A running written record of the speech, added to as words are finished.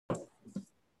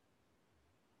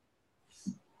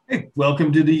Hey,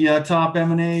 welcome to the Top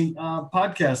M&A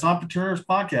podcast, Entrepreneurs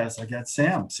Podcast. I got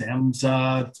Sam. Sam's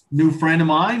a new friend of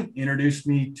mine. Introduced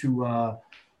me to a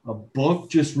book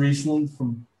just recently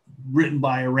written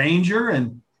by a ranger,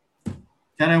 and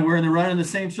kind of we're in the running the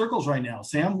same circles right now.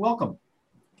 Sam, welcome.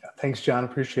 Thanks, John.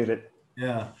 Appreciate it.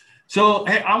 Yeah. So,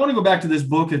 hey, I want to go back to this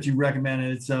book that you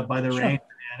recommended. It's by the Sure. ranger.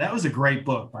 Yeah, that was a great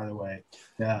book, by the way.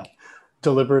 Yeah.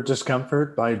 Deliberate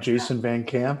Discomfort by Jason Van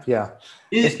Camp. Yeah.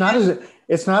 It's It, not as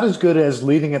it's not as good as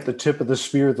Leading at the Tip of the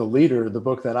Spear, the Leader, the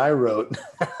book that I wrote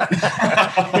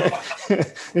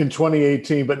in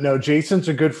 2018. But no, Jason's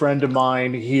a good friend of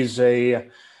mine. He's a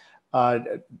uh,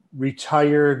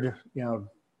 retired,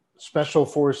 Special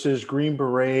Forces Green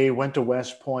Beret, went to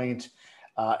West Point,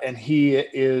 and he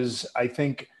is, I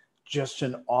think, just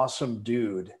an awesome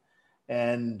dude.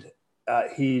 And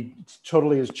he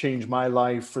totally has changed my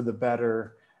life for the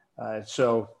better.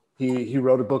 So he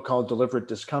wrote a book called Deliberate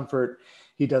Discomfort.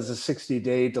 He does a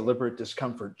 60-day Deliberate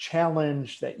Discomfort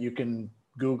challenge that you can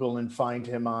Google and find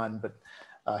him on. But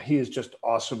he is just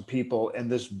awesome people. And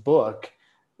this book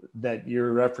that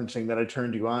you're referencing that I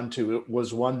turned you on to, it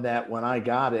was one that when I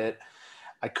got it,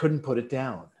 I couldn't put it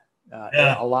down. And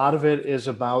yeah. a lot of it is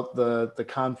about the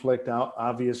conflict out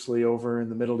obviously over in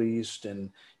the Middle East and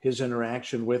his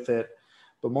interaction with it.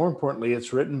 But more importantly,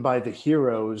 it's written by the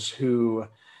heroes who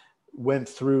went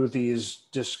through these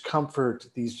discomfort,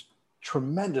 these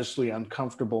tremendously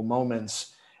uncomfortable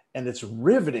moments. And it's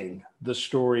riveting, the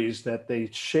stories that they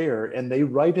share, and they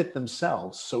write it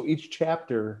themselves. So each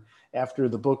chapter, after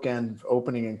the bookend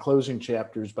opening and closing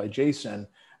chapters by Jason,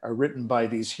 are written by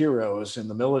these heroes in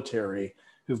the military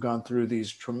who've gone through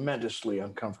these tremendously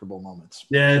uncomfortable moments.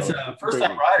 Yeah, it's So a first great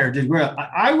time read. writer did well.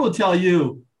 I will tell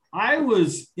you, I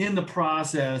was in the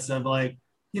process of like,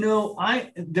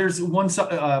 there's one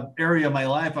area of my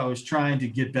life I was trying to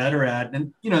get better at,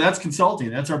 and that's consulting.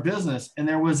 That's our business. And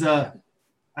Yeah.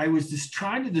 I was just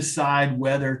trying to decide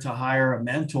whether to hire a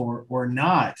mentor or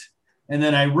not. And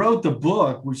then I wrote the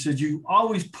book, which said you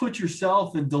always put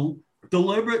yourself in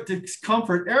deliberate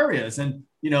discomfort areas, and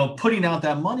putting out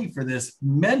that money for this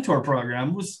mentor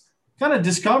program was kind of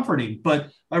discomforting. But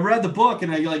I read the book,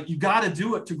 and I like, you got to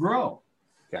do it to grow.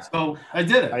 Yeah. So I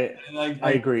did it, I and I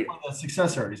I agree. one of the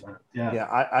success stories on it. Yeah. Yeah,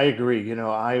 I agree.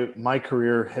 My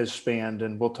career has spanned,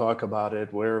 and we'll talk about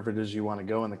it wherever it is you want to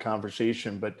go in the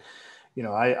conversation. But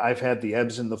I've had the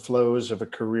ebbs and the flows of a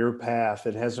career path.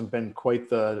 It hasn't been quite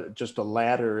the just a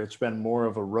ladder. It's been more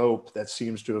of a rope that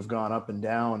seems to have gone up and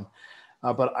down.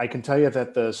 But I can tell you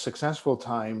that the successful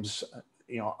times,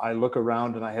 I look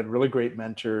around and I had really great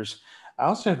mentors. I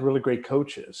also had really great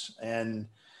coaches, and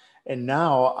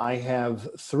now I have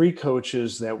three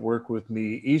coaches that work with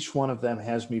me. Each one of them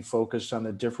has me focused on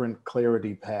a different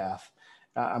clarity path.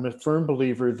 I'm a firm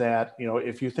believer that,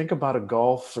 if you think about a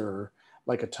golfer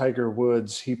like a Tiger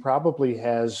Woods, he probably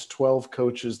has 12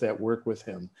 coaches that work with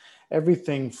him.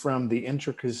 Everything from the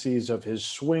intricacies of his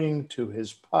swing to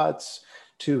his putts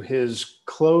to his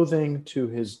clothing to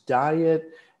his diet,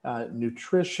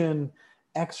 nutrition,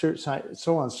 exercise,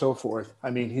 so on and so forth. I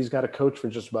mean, he's got a coach for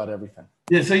just about everything.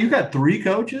 Yeah, so you got three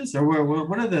coaches, or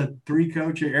what are the three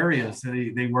coach areas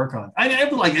that they work on?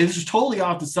 I'm like, it's just totally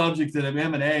off the subject of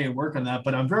M&A and work on that,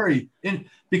 but I'm very in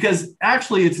because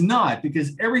actually it's not,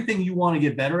 because everything you want to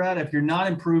get better at, if you're not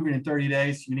improving in 30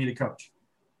 days, you need a coach.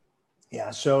 Yeah.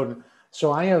 So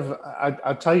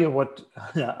I'll tell you what,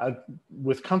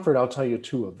 with comfort, I'll tell you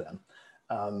two of them.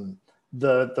 Um,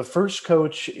 the first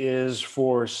coach is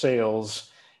for sales.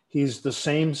 He's the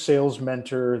same sales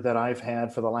mentor that I've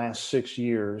had for the last 6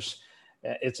 years.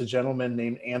 It's a gentleman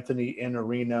named Anthony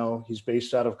Iannarino. He's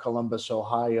based out of Columbus,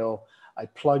 Ohio. I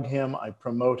plug him, I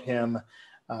promote him,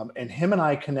 and him and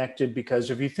I connected because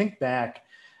if you think back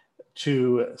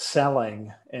to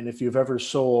selling, and if you've ever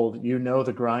sold,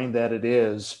 the grind that it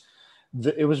is.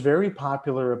 It was very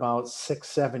popular about 6,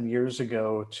 7 years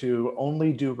ago to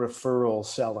only do referral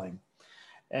selling.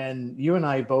 And you and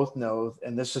I both know,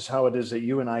 and this is how it is that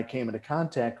you and I came into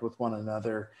contact with one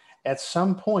another. At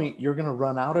some point, you're going to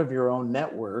run out of your own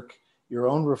network, your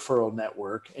own referral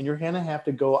network, and you're going to have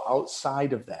to go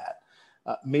outside of that.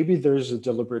 Maybe there's a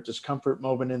deliberate discomfort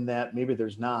moment in that, maybe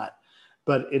there's not.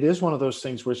 But it is one of those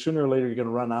things where sooner or later you're going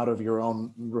to run out of your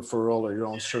own referral or your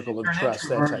own circle of You're an trust,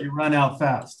 that introvert, type. you run out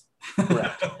fast.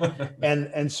 Correct.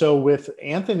 And so with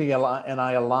Anthony and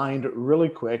I aligned really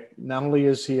quick. Not only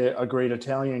is he a great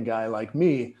Italian guy like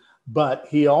me, but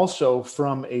he also,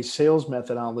 from a sales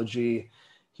methodology,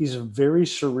 he's very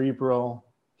cerebral.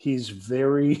 He's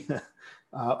very,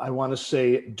 I want to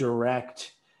say,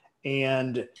 direct,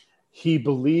 and he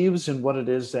believes in what it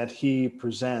is that he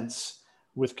presents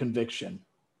with conviction.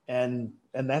 And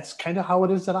that's kind of how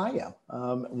it is that I am.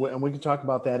 And we can talk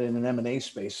about that in an M&A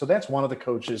space. So that's one of the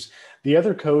coaches. The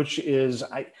other coach is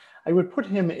I would put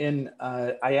him in.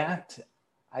 I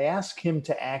ask him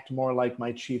to act more like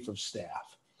my chief of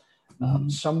staff,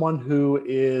 someone who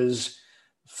is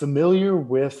familiar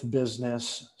with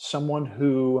business, someone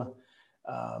who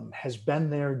has been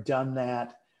there, done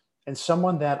that, and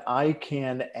someone that I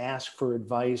can ask for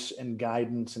advice and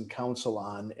guidance and counsel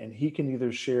on, and he can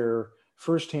either share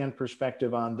firsthand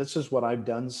perspective on, this is what I've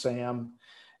done, Sam,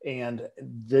 and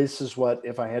this is what,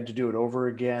 if I had to do it over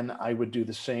again, I would do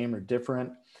the same or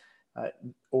different.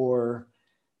 Or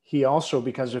he also,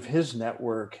 because of his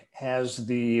network, has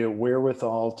the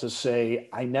wherewithal to say,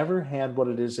 I never had what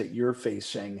it is that you're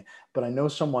facing, but I know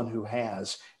someone who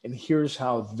has, and here's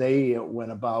how they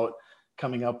went about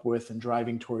coming up with and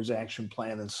driving towards action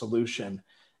plan and solution.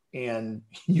 And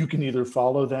you can either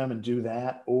follow them and do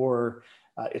that, or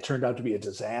it turned out to be a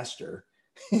disaster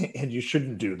and you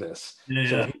shouldn't do this. Yeah.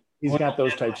 So he's got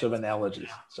those types of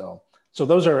analogies. So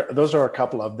those are a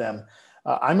couple of them.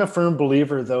 I'm a firm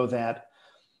believer, though, that,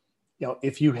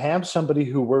 if you have somebody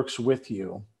who works with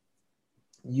you,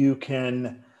 you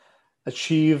can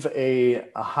achieve a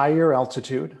higher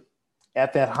altitude.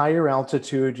 At that higher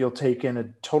altitude, you'll take in a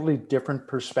totally different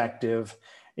perspective,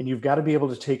 and you've got to be able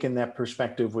to take in that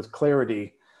perspective with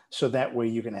clarity, so that way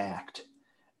you can act.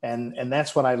 And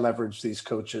that's what I leverage these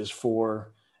coaches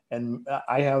for. And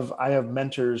I have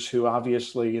mentors who,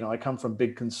 obviously, I come from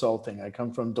big consulting. I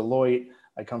come from Deloitte.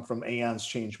 I come from Aon's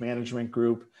Change Management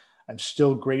Group. I'm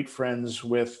still great friends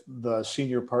with the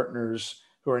senior partners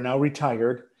who are now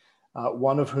retired,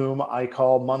 one of whom I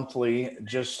call monthly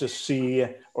just to see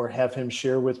or have him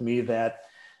share with me that,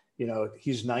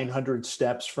 he's 900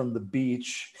 steps from the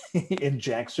beach in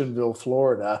Jacksonville,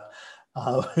 Florida.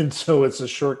 And so it's a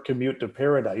short commute to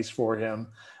paradise for him.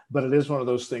 But it is one of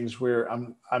those things where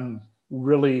I'm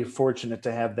really fortunate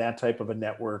to have that type of a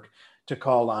network to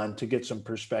call on, to get some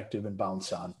perspective and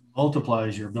bounce on.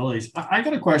 Multiplies your abilities. I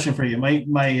got a question for you.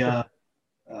 My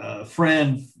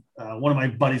friend, one of my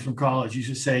buddies from college, used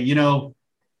to say,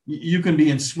 you can be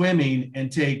in swimming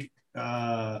and take,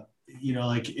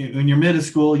 like in your middle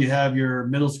school, you have your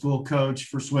middle school coach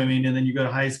for swimming, and then you go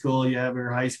to high school, you have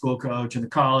your high school coach, and the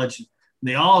college,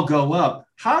 they all go up.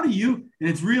 How do you, and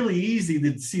it's really easy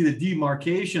to see the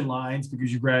demarcation lines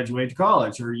because you graduate to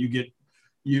college, or you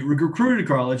recruited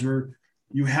to college, or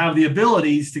you have the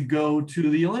abilities to go to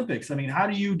the Olympics. I mean, how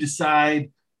do you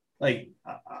decide, like,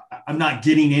 I'm not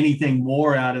getting anything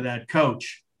more out of that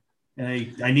coach,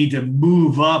 and I need to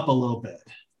move up a little bit?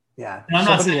 Yeah. And I'm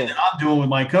not saying that I'm doing with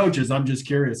my coaches. I'm just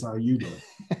curious how you do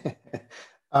it.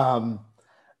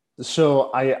 So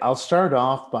I'll start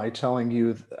off by telling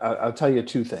you, I'll tell you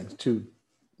two things.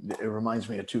 It reminds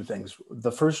me of two things.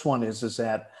 The first one is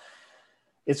that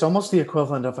it's almost the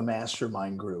equivalent of a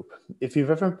mastermind group. If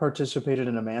you've ever participated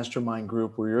in a mastermind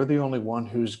group where you're the only one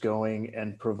who's going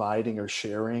and providing or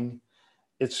sharing,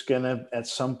 it's going to, at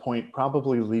some point,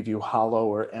 probably leave you hollow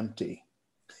or empty.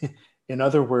 In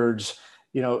other words,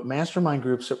 mastermind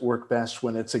groups that work best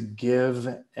when it's a give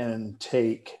and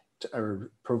take,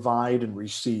 or provide and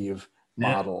receive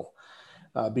model.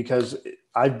 Because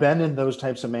I've been in those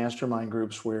types of mastermind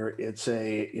groups where it's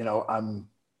I'm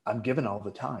given all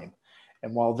the time.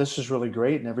 And while this is really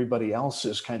great and everybody else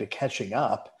is kind of catching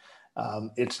up,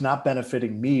 it's not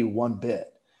benefiting me one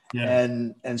bit. Yeah.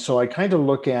 And so I kind of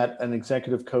look at an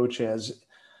executive coach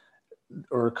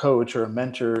or a coach or a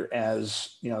mentor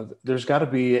as, there's got to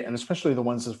be, and especially the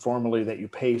ones that you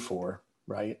pay for,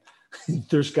 right?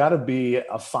 There's got to be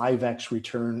a 5X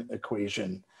return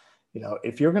equation.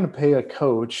 If you're going to pay a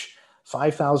coach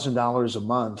 $5,000 a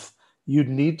month, you'd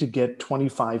need to get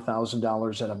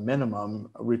 $25,000 at a minimum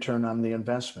return on the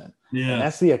investment. Yeah. And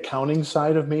that's the accounting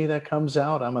side of me that comes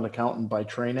out. I'm an accountant by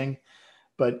training,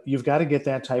 but you've got to get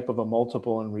that type of a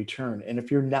multiple in return. And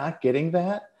if you're not getting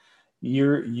that,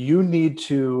 you need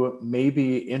to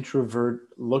maybe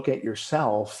look at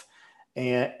yourself,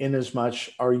 and in as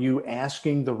much, are you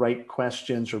asking the right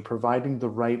questions or providing the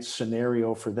right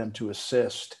scenario for them to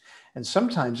assist? And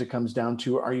sometimes it comes down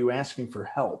to, are you asking for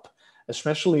help?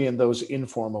 Especially in those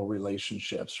informal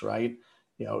relationships, right?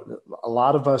 A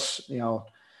lot of us,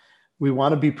 we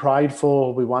want to be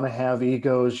prideful. We want to have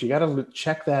egos. You got to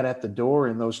check that at the door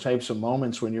in those types of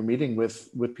moments when you're meeting with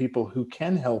people who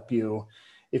can help you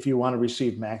if you want to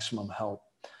receive maximum help.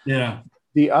 Yeah.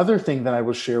 The other thing that I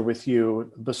will share with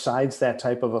you, besides that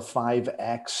type of a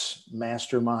 5X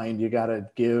mastermind, you got to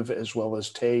give as well as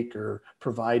take, or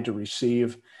provide to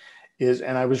receive,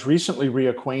 and I was recently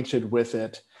reacquainted with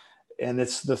it, and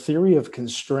it's the theory of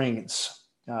constraints.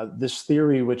 this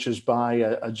theory, which is by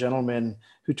a gentleman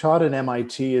who taught at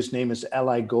MIT. His name is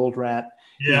Eli Goldratt.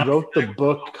 He wrote the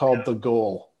book called The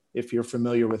Goal, if you're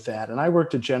familiar with that. And I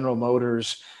worked at General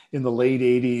Motors in the late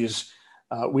 80s.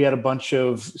 We had a bunch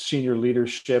of senior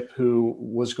leadership who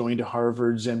was going to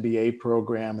Harvard's MBA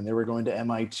program, and they were going to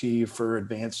MIT for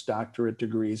advanced doctorate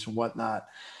degrees and whatnot.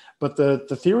 But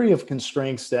the theory of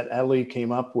constraints that Eli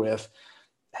came up with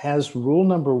has rule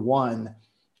number one: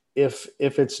 if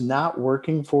it's not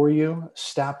working for you,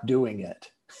 stop doing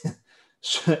it.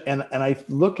 and I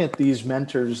look at these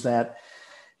mentors that,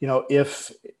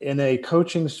 if in a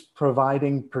coaching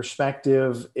providing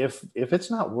perspective, if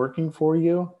it's not working for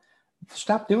you,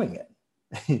 stop doing it.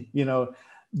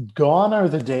 Gone are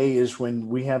the days when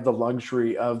we have the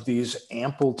luxury of these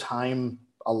ample time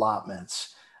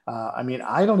allotments.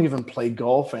 I don't even play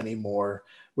golf anymore,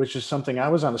 which is something. I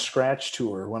was on a scratch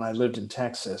tour when I lived in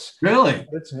Texas. Really?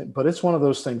 But it's one of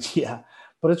those things. Yeah.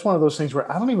 But it's one of those things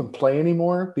where I don't even play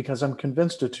anymore because I'm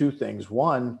convinced of two things.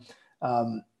 One,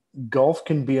 golf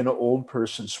can be an old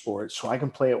person sport, so I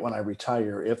can play it when I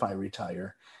retire, if I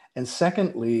retire. And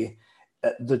secondly,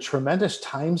 the tremendous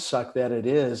time suck that it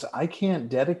is, I can't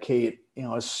dedicate,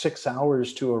 6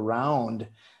 hours to a round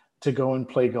to go and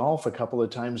play golf a couple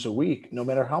of times a week, no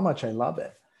matter how much I love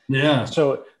it. Yeah.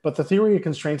 So, but the theory of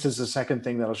constraints is the second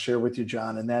thing that I'll share with you,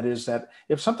 John. And that is that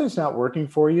if something's not working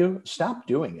for you, stop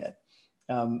doing it.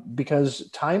 Because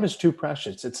time is too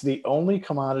precious. It's the only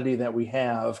commodity that we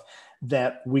have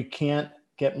that we can't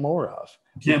get more of.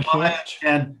 You can't buy it,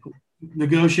 can't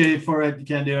negotiate for it, you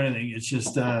can't do anything. It's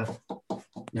just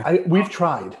we've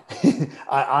tried.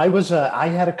 I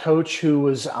had a coach who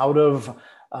was out of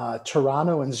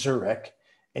Toronto and Zurich,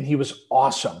 and he was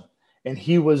awesome. And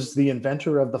he was the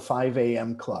inventor of the 5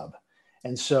 a.m. club.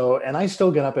 And I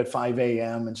still get up at 5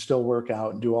 a.m. and still work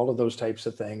out and do all of those types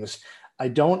of things. I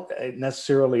don't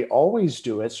necessarily always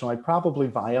do it, so I probably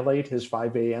violate his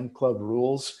 5 a.m. club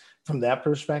rules from that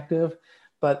perspective.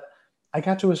 But I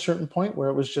got to a certain point where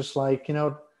it was just like,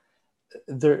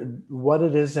 what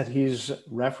it is that he's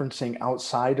referencing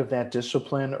outside of that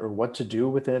discipline or what to do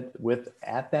with it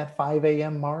at that 5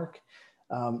 a.m. mark,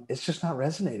 it's just not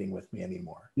resonating with me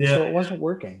anymore. Yeah. So it wasn't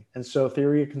working. And so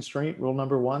theory of constraint, rule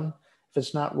number one, if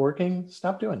it's not working,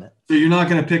 stop doing it. So you're not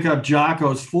going to pick up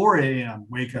Jocko's 4 a.m.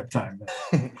 wake up time.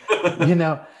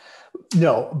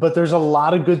 No, but there's a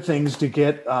lot of good things to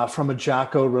get from a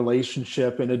Jocko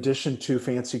relationship, in addition to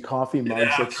fancy coffee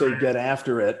mugs that say get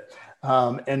after it,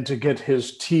 and to get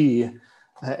his tea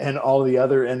and all the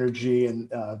other energy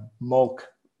and milk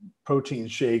protein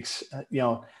shakes.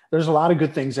 There's a lot of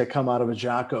good things that come out of a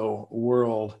Jocko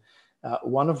world,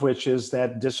 one of which is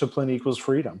that discipline equals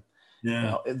freedom.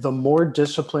 Yeah. The more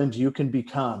disciplined you can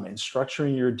become in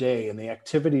structuring your day and the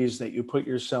activities that you put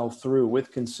yourself through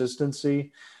with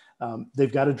consistency,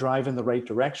 they've got to drive in the right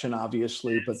direction,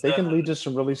 obviously, but they can lead to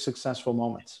some really successful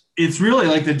moments. It's really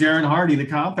like the Darren Hardy, the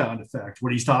compound effect,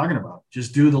 what he's talking about.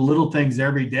 Just do the little things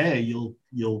every day.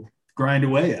 You'll grind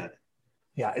away at it.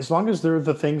 Yeah. As long as they're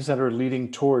the things that are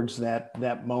leading towards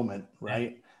that moment,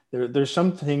 right? There's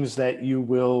some things that you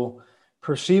will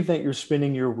perceive that you're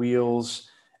spinning your wheels.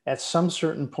 At some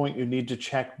certain point, you need to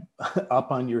check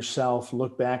up on yourself,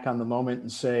 look back on the moment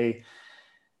and say,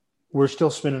 we're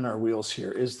still spinning our wheels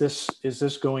here. Is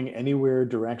this going anywhere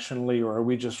directionally, or are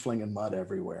we just flinging mud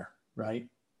everywhere? Right.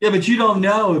 Yeah. But you don't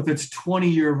know if it's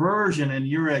 20-year version and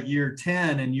you're at year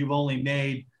 10 and you've only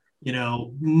made,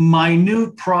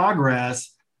 minute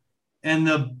progress, and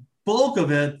the bulk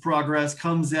of it progress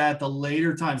comes at the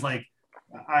later times. Like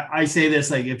I say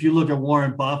this, like if you look at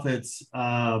Warren Buffett's,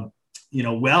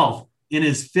 wealth in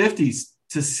his 50s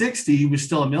to 60, he was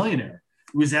still a millionaire.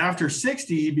 It was after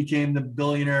 60, he became the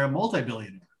billionaire,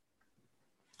 multi-billionaire.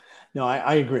 No,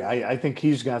 I agree. I think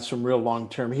he's got some real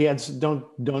long-term. He has, don't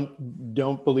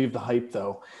believe the hype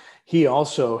though. He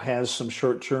also has some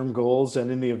short-term goals,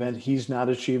 and in the event he's not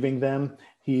achieving them,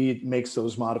 he makes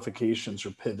those modifications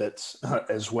or pivots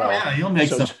as well. Oh, yeah, he'll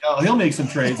make some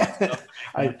trades.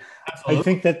 I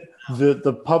think that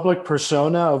the public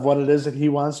persona of what it is that he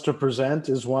wants to present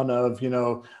is one of,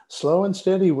 slow and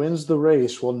steady wins the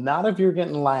race. Well, not if you're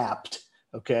getting lapped,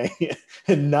 okay?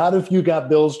 And not if you got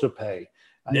bills to pay.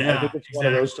 I think it's one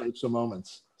of those types of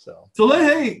moments. So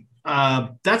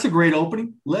that's a great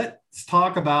opening. Let's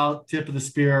talk about tip of the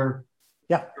spear.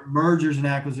 Yeah. Mergers and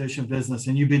acquisition business.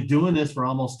 And you've been doing this for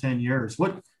almost 10 years.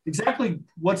 What's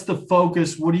the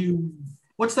focus?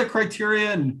 What's the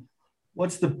criteria, and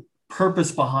what's the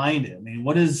purpose behind it? I mean,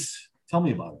 tell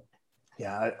me about it.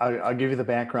 Yeah, I'll give you the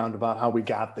background about how we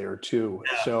got there too.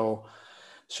 Yeah.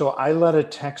 So I led a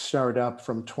tech startup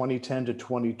from 2010 to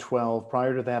 2012.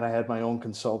 Prior to that, I had my own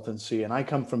consultancy, and I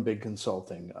come from big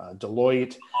consulting,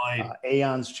 Deloitte,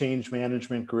 Aon's Change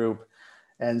Management Group.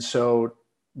 And so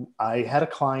I had a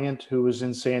client who was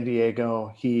in San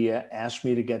Diego. He asked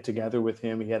me to get together with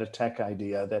him. He had a tech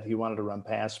idea that he wanted to run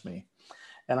past me.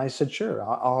 And I said, sure,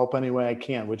 I'll help any way I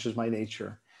can, which is my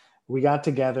nature. We got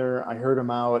together, I heard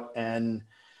him out, and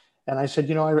I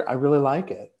said, I really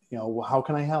like it. How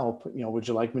can I help? Would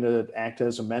you like me to act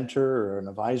as a mentor or an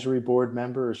advisory board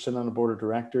member or sit on the board of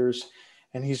directors?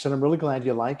 And he said, I'm really glad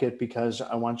you like it because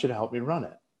I want you to help me run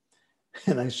it.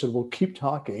 And I said, well, keep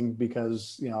talking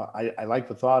because, I like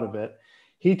the thought of it.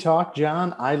 He talked,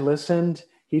 John, I listened,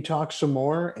 he talked some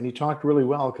more, and he talked really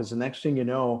well because the next thing you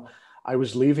know, I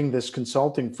was leaving this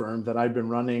consulting firm that I'd been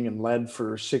running and led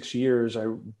for 6 years.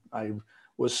 I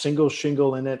was single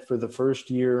shingle in it for the first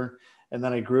year. And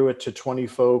then I grew it to 20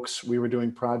 folks. We were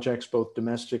doing projects both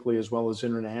domestically as well as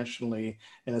internationally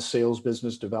in a sales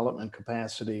business development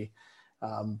capacity.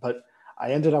 But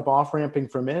I ended up off-ramping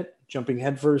from it, jumping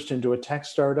headfirst into a tech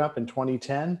startup in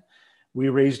 2010. We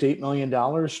raised $8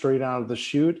 million straight out of the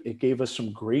chute. It gave us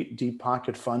some great deep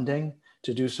pocket funding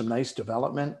to do some nice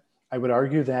development. I would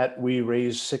argue that we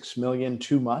raised $6 million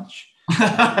too much.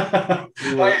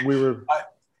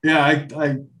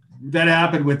 That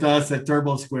happened with us at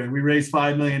TurboSquid. We raised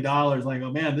 $5 million. Like,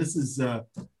 oh man, this is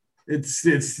it's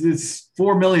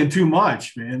 $4 million too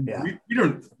much, man. Yeah.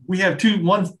 We have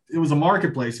one. It was a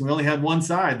marketplace, and we only had one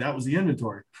side. That was the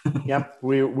inventory. Yep,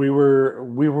 we were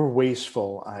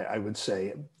wasteful, I would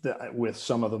say, with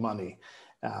some of the money,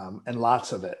 and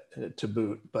lots of it to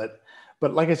boot. But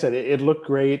like I said, it looked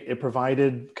great. It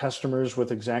provided customers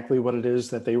with exactly what it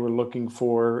is that they were looking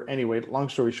for. Anyway, long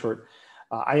story short,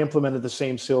 I implemented the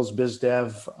same sales biz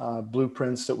dev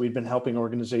blueprints that we've been helping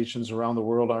organizations around the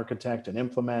world architect and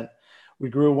implement. We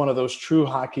grew one of those true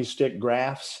hockey stick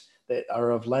graphs that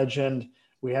are of legend.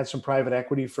 We had some private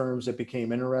equity firms that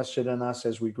became interested in us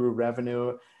as we grew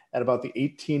revenue. At about the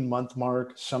 18-month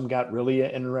mark, some got really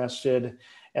interested.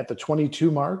 At the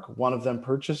 22 mark, one of them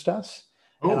purchased us,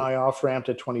 and I off-ramped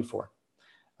at 24.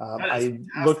 I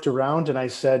looked around and I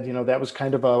said, that was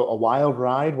kind of a wild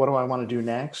ride. What do I want to do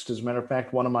next? As a matter of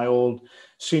fact, one of my old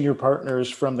senior partners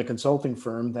from the consulting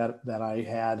firm that I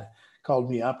had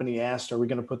called me up and he asked, are we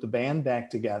going to put the band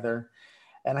back together?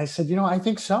 And I said, I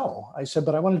think so. I said,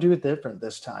 but I want to do it different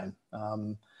this time.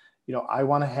 I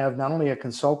want to have not only a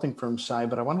consulting firm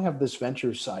side, but I want to have this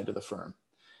venture side of the firm.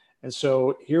 And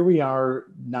so here we are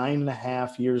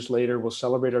 9.5 years later. We'll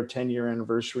celebrate our 10-year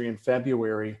anniversary in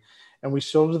February. And we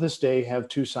still to this day have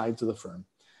two sides of the firm.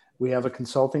 We have a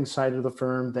consulting side of the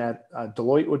firm that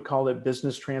Deloitte would call it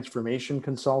business transformation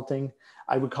consulting.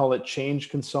 I would call it change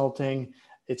consulting.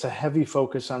 It's a heavy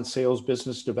focus on sales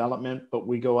business development, but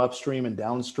we go upstream and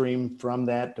downstream from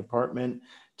that department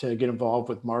to get involved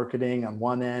with marketing on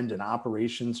one end and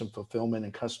operations and fulfillment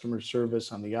and customer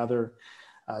service on the other.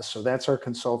 So that's our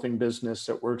consulting business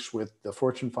that works with the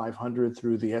Fortune 500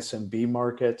 through the SMB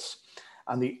markets.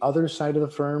 On the other side of the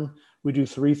firm, we do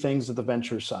three things at the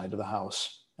venture side of the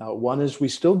house. One is we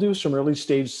still do some early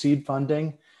stage seed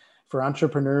funding for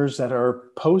entrepreneurs that are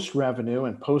post-revenue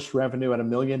and post-revenue at $1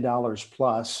 million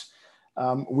plus.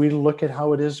 We look at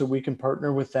how it is that we can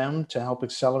partner with them to help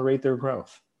accelerate their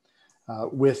growth.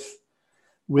 Let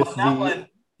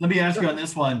me ask you on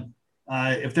this one.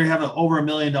 If they're having over $1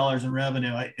 million in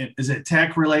revenue, is it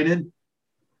tech related?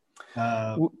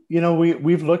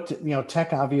 We've looked,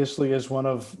 tech obviously is one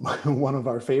of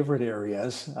our favorite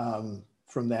areas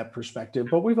from that perspective,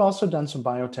 but we've also done some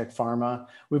biotech pharma.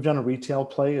 We've done a retail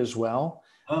play as well.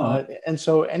 And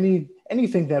so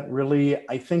anything that really,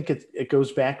 I think it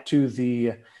goes back to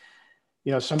the,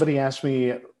 somebody asked me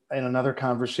in another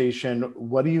conversation,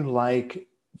 what do you like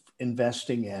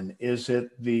investing in? Is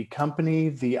it the company,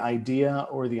 the idea,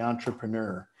 or the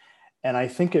entrepreneur? And I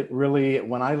think it really,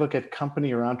 when I look at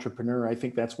company or entrepreneur, I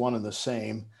think that's one and the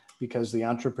same, because the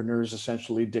entrepreneurs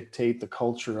essentially dictate the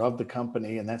culture of the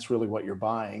company, and that's really what you're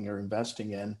buying or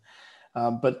investing in.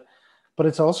 But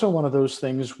it's also one of those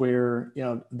things where,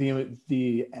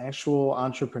 the actual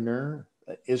entrepreneur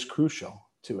is crucial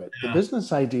to it. Yeah. The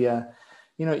business idea,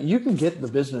 you can get the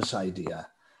business idea,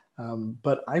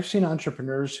 but I've seen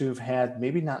entrepreneurs who've had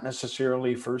maybe not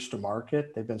necessarily first to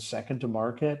market, they've been second to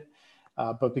market.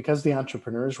 But because the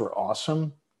entrepreneurs were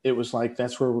awesome, it was like,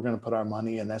 that's where we're going to put our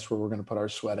money and that's where we're going to put our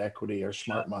sweat equity, our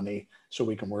smart money, so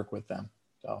we can work with them.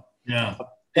 So yeah,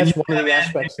 that's one of the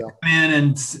aspects though.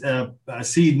 And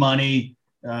seed money.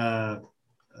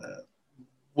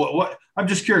 What I'm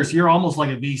just curious, you're almost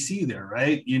like a VC there,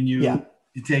 right? And you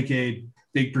take a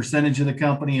big percentage of the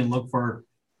company and look for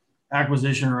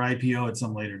acquisition or IPO at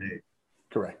some later date.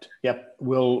 Correct. Yep.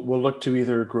 We'll look to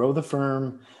either grow the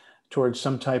firm towards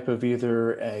some type of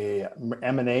either a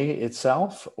M&A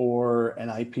itself or an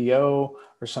IPO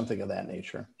or something of that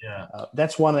nature. Yeah.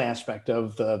 That's one aspect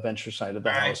of the venture side of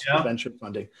the house, yeah. the venture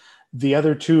funding. The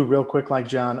other two, real quick, like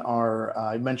John, are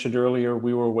I mentioned earlier,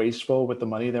 we were wasteful with the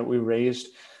money that we raised.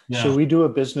 Yeah. So we do a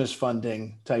business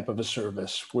funding type of a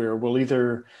service where we'll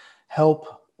either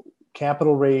help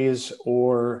capital raise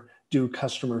or do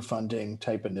customer funding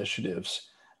type initiatives.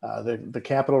 The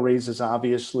capital raises,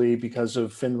 obviously, because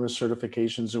of FINRA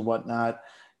certifications and whatnot,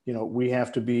 we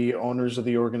have to be owners of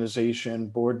the organization,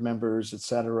 board members, et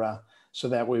cetera. So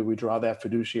that way we draw that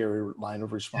fiduciary line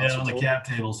of responsibility. Yeah, on the cap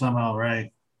table somehow,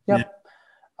 right? Yep.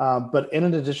 Yeah. But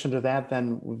in addition to that,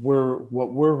 then what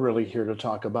we're really here to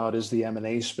talk about is the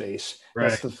M&A space. Right.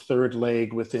 That's the third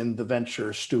leg within the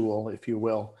venture stool, if you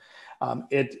will.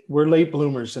 We're late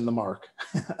bloomers in the mark,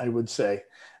 I would say,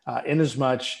 in as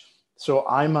much. So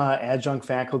I'm an adjunct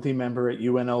faculty member at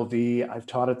UNLV. I've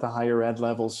taught at the higher ed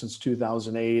level since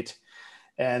 2008.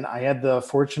 And I had the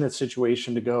fortunate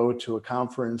situation to go to a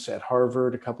conference at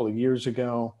Harvard a couple of years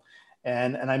ago.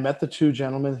 And I met the two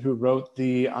gentlemen who wrote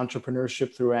the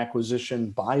Entrepreneurship Through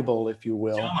Acquisition Bible, if you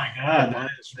will. Oh my God.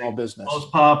 That is small business.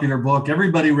 Most popular book.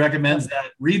 Everybody recommends that.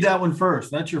 Read that one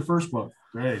first. That's your first book.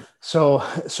 Great. So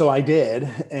I did,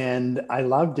 and I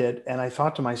loved it. And I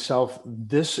thought to myself,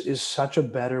 this is such a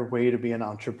better way to be an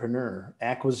entrepreneur,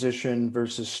 acquisition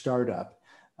versus startup.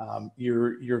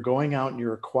 You're going out and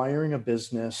you're acquiring a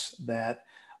business that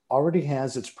already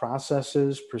has its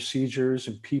processes, procedures,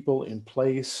 and people in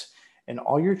place. And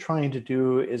all you're trying to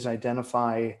do is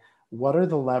identify what are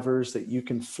the levers that you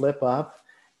can flip up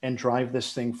and drive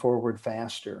this thing forward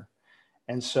faster.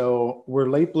 And so we're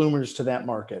late bloomers to that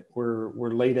market.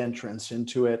 We're late entrants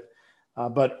into it,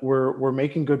 but we're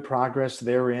making good progress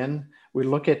therein. We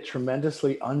look at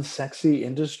tremendously unsexy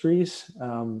industries.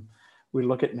 We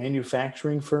look at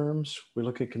manufacturing firms. We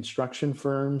look at construction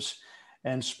firms.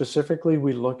 And specifically,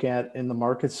 we look at in the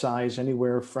market size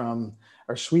anywhere from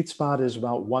our sweet spot is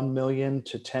about 1 million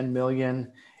to 10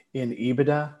 million in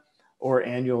EBITDA or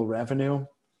annual revenue.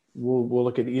 We'll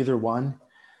look at either one.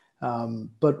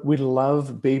 But we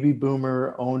love baby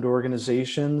boomer owned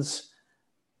organizations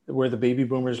where the baby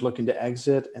boomers looking to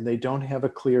exit and they don't have a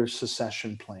clear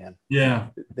succession plan. Yeah.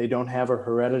 They don't have a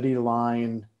heredity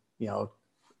line,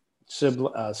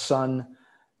 son,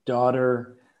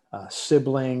 daughter,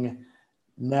 sibling,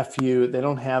 nephew. They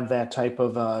don't have that type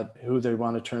of who they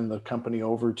want to turn the company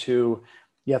over to,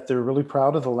 yet they're really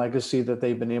proud of the legacy that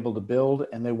they've been able to build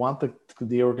and they want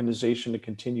the organization to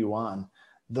continue on.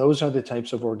 Those are the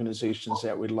types of organizations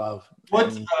that we love.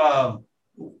 What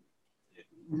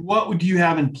would you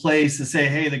have in place to say,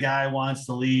 hey, the guy wants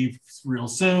to leave real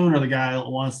soon or the guy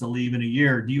wants to leave in a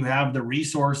year? Do you have the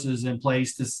resources in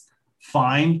place to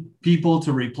find people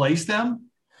to replace them?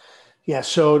 Yeah,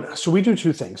 so we do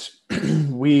two things.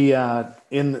 We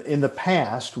in the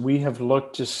past we have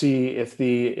looked to see if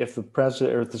the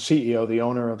president or the CEO, the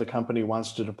owner of the company,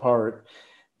 wants to depart.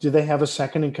 Do they have a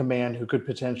second in command who could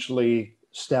potentially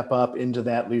step up into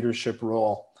that leadership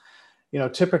role?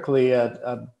 Typically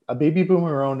a baby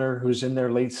boomer owner who's in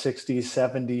their late 60s,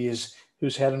 70s,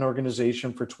 who's had an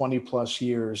organization for 20 plus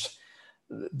years,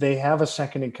 they have a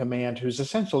second in command who's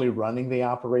essentially running the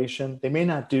operation. They may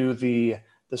not do the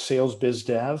sales biz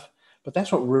dev, but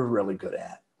that's what we're really good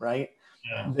at, right?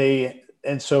 Yeah.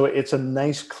 And so it's a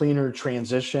nice, cleaner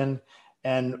transition.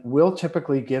 And we'll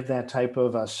typically give that type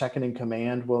of a second in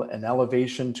command, an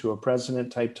elevation to a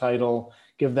president type title,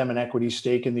 give them an equity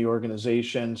stake in the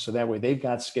organization. So that way they've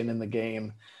got skin in the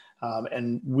game.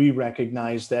 And we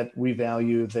recognize that we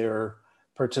value their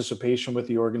participation with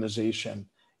the organization.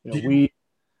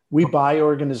 We buy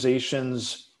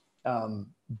organizations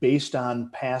based on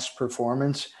past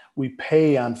performance. We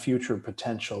pay on future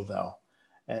potential though.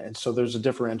 And so there's a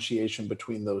differentiation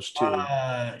between those two.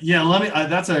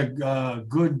 That's a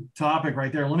good topic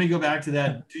right there. Let me go back to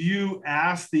that. Do you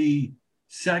ask the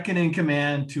second in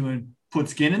command to put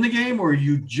skin in the game or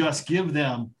you just give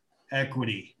them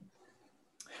equity?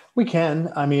 We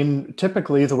can. I mean,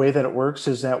 typically the way that it works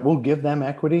is that we'll give them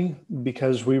equity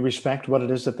because we respect what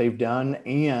it is that they've done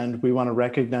and we want to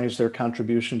recognize their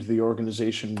contribution to the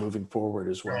organization moving forward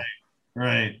as well.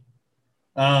 Right.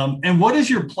 And what is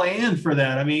your plan for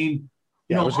that? I mean,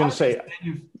 I was going to say,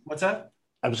 what's that?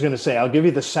 I was going to say, I'll give you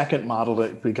the second model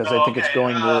because I think it's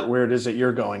going where it is that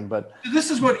you're going. But this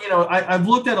is what, I've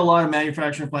looked at a lot of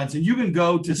manufacturing plants and you can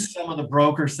go to some of the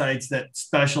broker sites that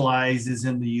specializes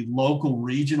in the local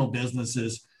regional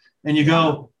businesses and you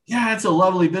go, yeah, it's a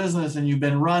lovely business and you've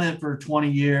been running it for 20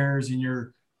 years and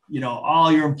you're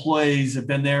all your employees have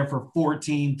been there for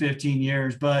 14, 15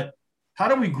 years, but how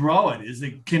do we grow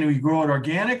it? Can we grow it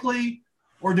organically,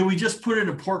 or do we just put it in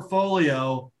a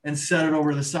portfolio and set it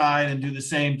over the side and do the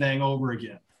same thing over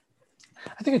again?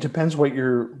 I think it depends what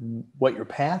your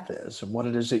path is and what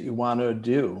it is that you want to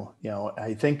do.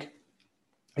 I think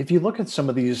if you look at some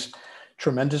of these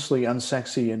tremendously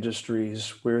unsexy industries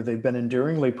where they've been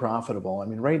enduringly profitable, I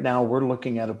mean, right now we're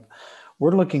looking at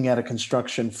a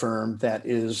construction firm that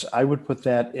is, I would put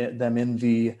them in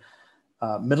the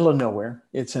middle of nowhere.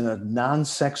 It's in a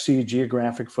non-sexy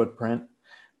geographic footprint,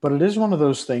 but it is one of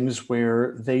those things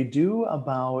where they do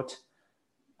about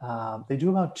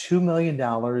 $2 million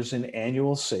in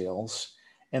annual sales,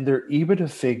 and their EBITDA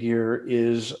figure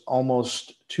is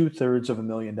almost $2/3 of $1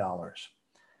 million.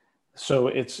 So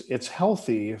it's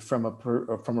healthy from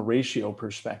a ratio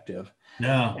perspective.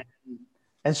 Yeah.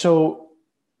 And so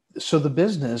the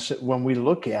business, when we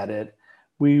look at it,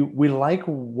 we like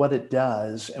what it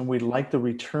does, and we like the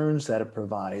returns that it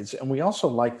provides, and we also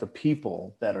like the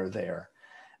people that are there.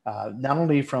 Not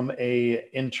only from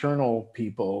internal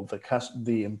people,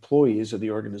 the employees of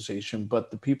the organization,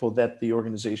 but the people that the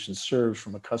organization serves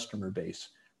from a customer base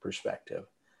perspective.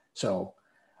 So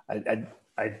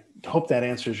I hope that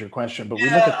answers your question, but we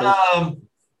look at those.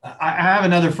 I have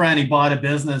another friend. He bought a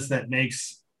business that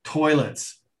makes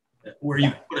toilets where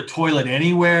you put a toilet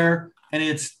anywhere, and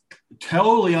it's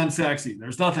totally unsexy.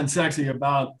 There's nothing sexy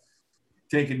about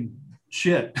taking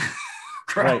shit.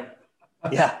 Right.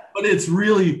 Yeah. But it's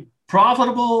really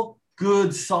profitable,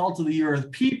 good, salt of the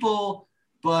earth people,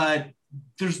 but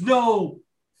there's no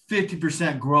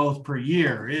 50% growth per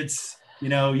year. It's, you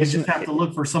just have to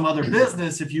look for some other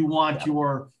business if you want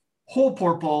your whole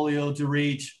portfolio to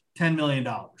reach $10 million,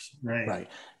 right? Right.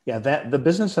 Yeah. The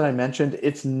business that I mentioned,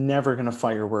 it's never going to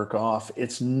firework off.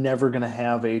 It's never going to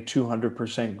have a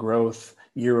 200% growth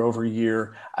year over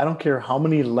year. I don't care how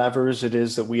many levers it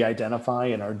is that we identify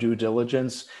in our due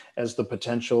diligence as the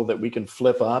potential that we can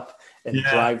flip up and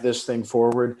drive this thing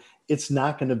forward. It's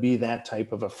not going to be that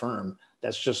type of a firm.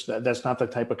 That's not the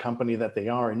type of company that they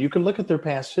are. And you can look at their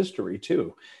past history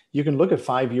too. You can look at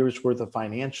 5 years worth of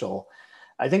financial.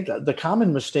 I think that the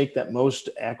common mistake that most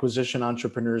acquisition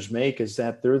entrepreneurs make is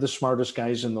that they're the smartest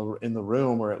guys in the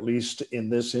room, or at least in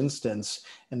this instance,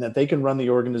 and that they can run the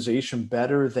organization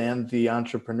better than the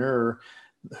entrepreneur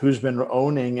who's been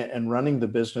owning and running the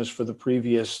business for the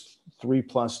previous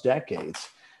 3+ decades.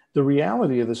 The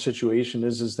reality of the situation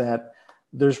is that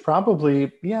there's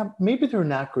probably, maybe they're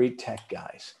not great tech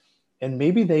guys, and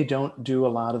maybe they don't do a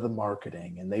lot of the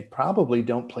marketing, and they probably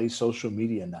don't play social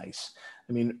media nice.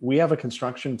 I mean, we have a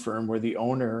construction firm where the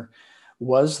owner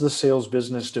was the sales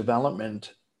business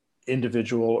development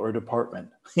individual or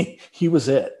department. He was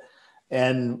it.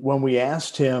 And when we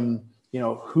asked him,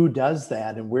 who does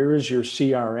that and where is your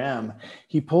CRM?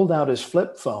 He pulled out his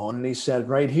flip phone and he said,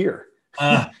 right here.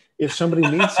 If somebody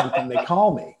needs something, they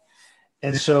call me.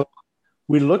 And so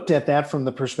we looked at that from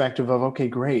the perspective of, okay,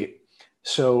 great.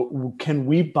 So can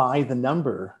we buy the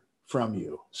number from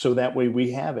you? So that way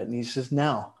we have it. And he says,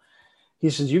 no. He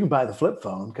says, you can buy the flip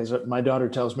phone because my daughter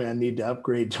tells me I need to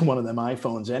upgrade to one of them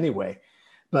iPhones anyway.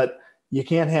 But you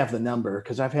can't have the number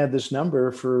because I've had this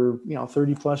number for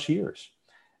 30+ years.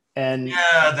 And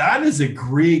that is a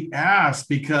great ask,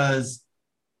 because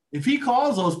if he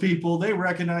calls those people, they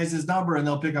recognize his number and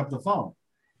they'll pick up the phone.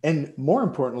 And more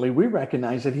importantly, we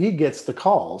recognize that he gets the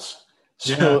calls.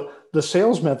 So the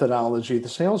sales methodology, the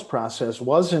sales process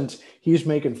wasn't he's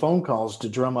making phone calls to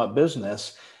drum up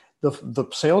business. The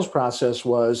sales process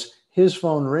was his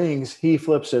phone rings, he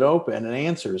flips it open and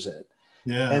answers it.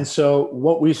 Yeah. And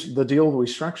so the deal we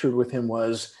structured with him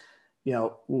was,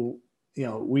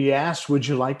 we asked, would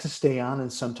you like to stay on in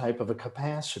some type of a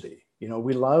capacity?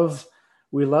 We love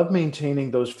maintaining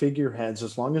those figureheads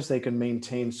as long as they can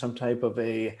maintain some type of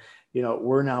a,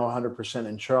 we're now 100%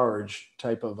 in charge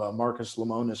type of Marcus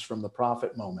Lemonis from The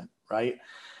Profit Moment, right?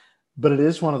 But it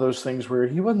is one of those things where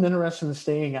he wasn't interested in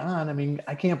staying on. I mean,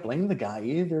 I can't blame the guy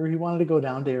either. He wanted to go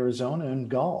down to Arizona and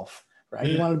golf, right?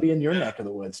 He wanted to be in your neck of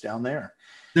the woods down there.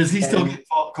 Does he still get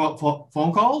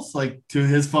phone calls like to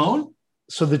his phone?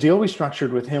 So the deal we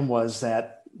structured with him was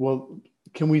that,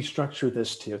 can we structure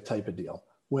this type of deal?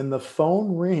 When the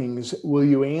phone rings, will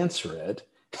you answer it?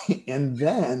 And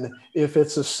then if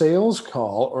it's a sales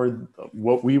call, or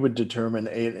what we would determine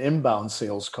an inbound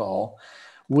sales call,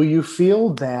 will you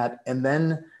field that? And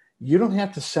then you don't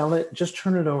have to sell it, just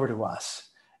turn it over to us.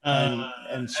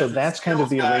 And so that's kind of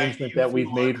the arrangement that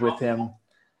we've made with him.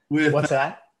 What's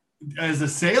that? As a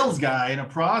sales guy and a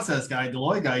process guy,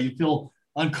 Deloitte guy, you feel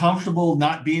uncomfortable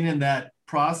not being in that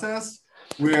process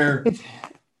where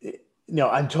No,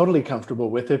 I'm totally comfortable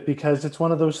with it because it's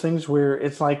one of those things where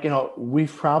it's like,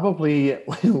 we've probably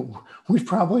we've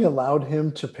probably allowed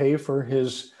him to pay for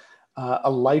his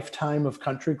a lifetime of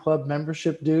country club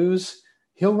membership dues.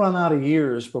 He'll run out of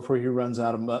years before he runs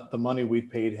out of the money we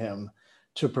paid him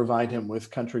to provide him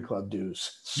with country club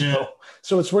dues. Yeah.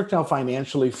 So it's worked out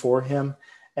financially for him.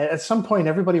 At some point,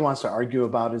 everybody wants to argue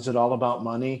about, is it all about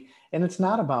money? And it's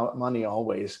not about money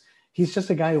always. He's just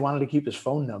a guy who wanted to keep his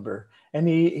phone number, and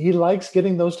he likes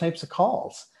getting those types of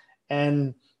calls,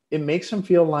 and it makes him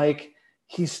feel like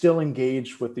he's still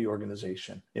engaged with the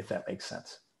organization, if that makes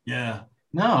sense. Yeah,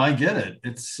 no, I get it.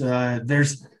 It's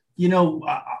there's,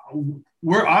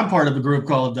 I'm part of a group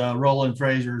called Roland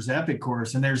Fraser's Epic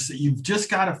Course, and you've just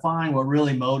got to find what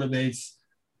really motivates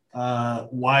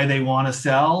why they want to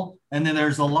sell, and then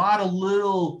there's a lot of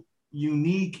little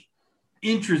unique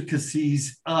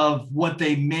intricacies of what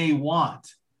they may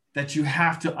want that you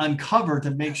have to uncover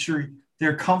to make sure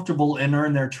they're comfortable and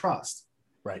earn their trust.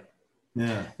 Right.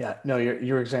 Yeah. Yeah. No,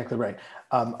 you're exactly right.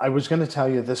 I was going to tell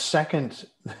you the second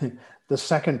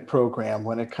program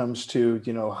when it comes to,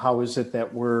 how is it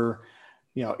that we're,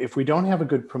 if we don't have a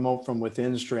good promote from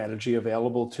within strategy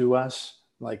available to us,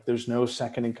 like there's no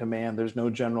second in command, there's no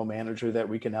general manager that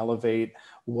we can elevate.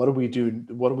 What do we do?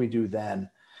 What do we do then?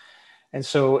 And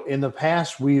so in the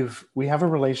past, we have a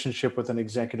relationship with an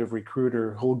executive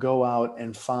recruiter who'll go out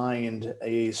and find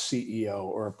a CEO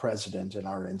or a president, in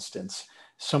our instance,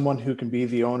 someone who can be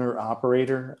the owner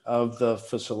operator of the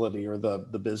facility or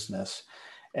the business.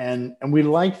 And we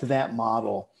liked that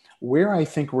model. Where I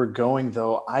think we're going,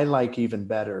 though, I like even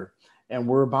better. And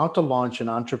we're about to launch an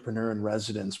entrepreneur in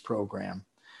residence program.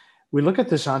 We look at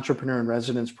this entrepreneur in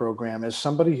residence program as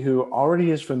somebody who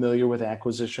already is familiar with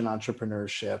acquisition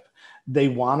entrepreneurship. They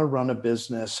want to run a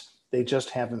business. They just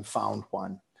haven't found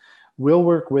one. We'll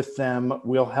work with them.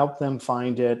 We'll help them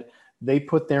find it. They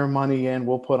put their money in,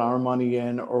 we'll put our money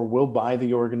in, or we'll buy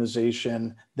the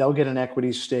organization. They'll get an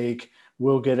equity stake.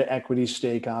 We'll get an equity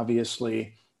stake,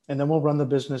 obviously, and then we'll run the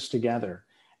business together.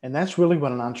 And that's really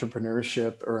what an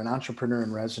entrepreneurship or an entrepreneur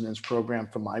in residence program,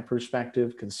 from my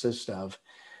perspective, consists of.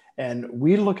 And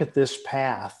we look at this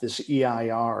path, this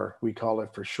EIR, we call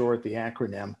it for short, the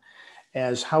acronym,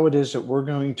 as how it is that we're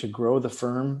going to grow the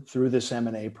firm through this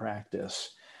M&A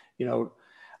practice.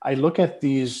 I look at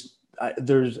these,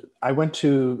 I went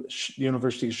to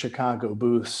University of Chicago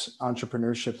Booth's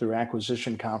Entrepreneurship Through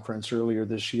Acquisition conference earlier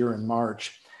this year in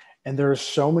March. And there are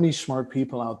so many smart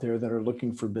people out there that are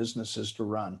looking for businesses to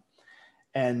run.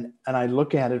 And I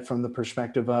look at it from the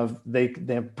perspective of they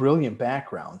have brilliant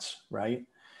backgrounds, right?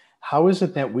 How is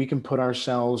it that we can put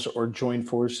ourselves or join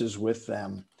forces with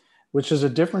them, which is a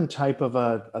different type of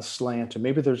a slant. And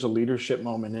maybe there's a leadership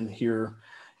moment in here.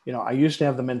 I used to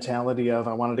have the mentality of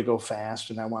I wanted to go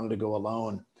fast and I wanted to go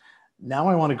alone. Now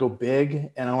I want to go big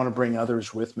and I want to bring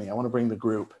others with me. I want to bring the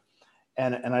group.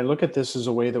 And I look at this as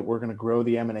a way that we're going to grow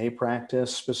the M&A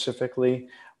practice specifically.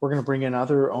 We're going to bring in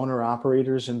other owner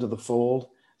operators into the fold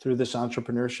through this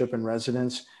entrepreneurship in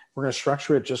residence. We're going to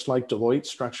structure it just like Deloitte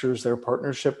structures their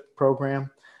partnership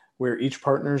program, where each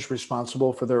partner is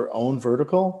responsible for their own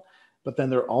vertical, but then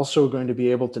they're also going to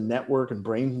be able to network and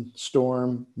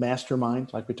brainstorm,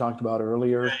 mastermind, like we talked about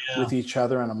earlier, with each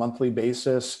other on a monthly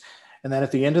basis. And then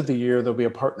at the end of the year, there'll be a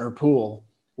partner pool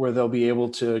where they'll be able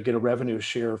to get a revenue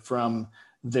share from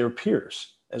their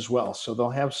peers as well. So they'll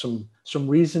have some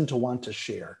reason to want to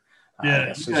share. I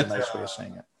guess is a nice way of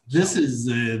saying it. This is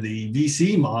the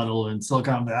VC model in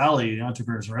Silicon Valley, the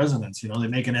entrepreneurs in residence. They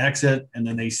make an exit and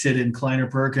then they sit in Kleiner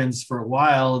Perkins for a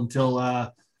while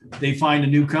until they find a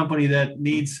new company that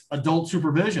needs adult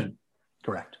supervision.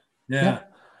 Correct. Yeah.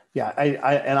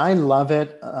 I love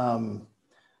it.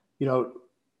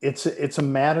 It's a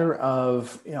matter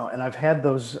of, and I've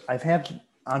had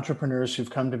entrepreneurs who've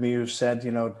come to me who've said,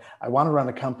 I want to run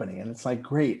a company. And it's like,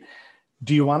 great.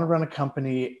 Do you want to run a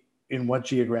company in what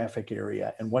geographic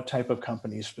area and what type of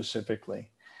company specifically?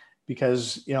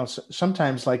 Because,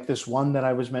 sometimes like this one that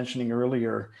I was mentioning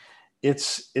earlier,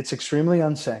 it's extremely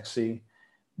unsexy.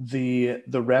 The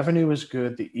revenue is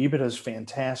good. The EBITDA is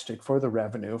fantastic for the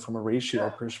revenue from a ratio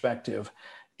perspective.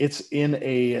 It's in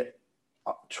a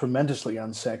tremendously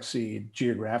unsexy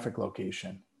geographic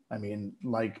location. I mean,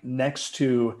 like next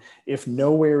to, if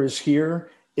nowhere is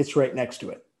here, it's right next to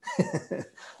it.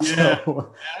 It's tough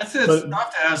to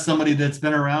ask somebody that's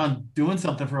been around doing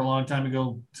something for a long time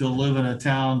to live in a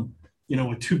town,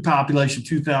 with population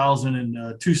 2,000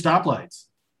 and 2 stoplights.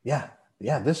 Yeah.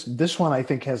 This one I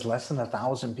think has less than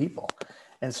 1,000 people,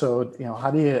 and so how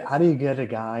do you get a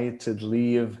guy to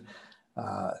leave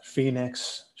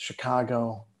Phoenix,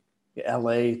 Chicago,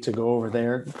 LA to go over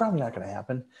there? It's probably not going to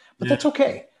happen. but Yeah. that's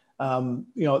okay.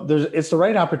 It's the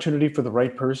right opportunity for the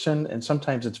right person, and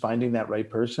sometimes it's finding that right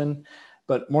person.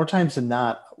 But more times than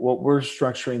not, what we're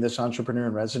structuring this entrepreneur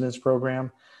in residence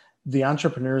program, the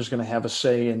entrepreneur is going to have a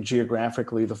say in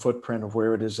geographically the footprint of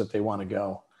where it is that they want to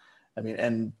go. I mean,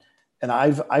 and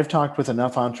I've talked with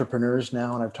enough entrepreneurs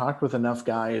now, and I've talked with enough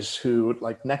guys who,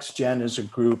 like, Next Gen is a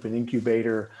group, an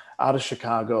incubator out of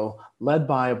Chicago, led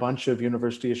by a bunch of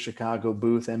University of Chicago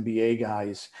Booth MBA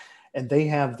guys, and they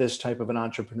have this type of an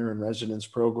entrepreneur in residence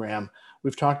program.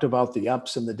 We've talked about the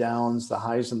ups and the downs, the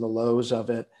highs and the lows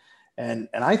of it, and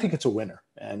I think it's a winner.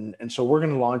 And so we're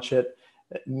going to launch it.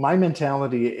 My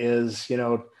mentality is,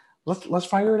 let's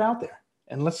fire it out there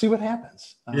and let's see what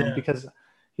happens, Yeah. because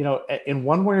in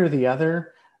one way or the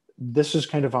other, this is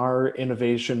kind of our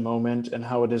innovation moment and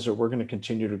how it is that we're going to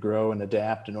continue to grow and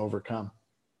adapt and overcome.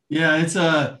 Yeah, it's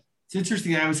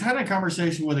interesting. I was having a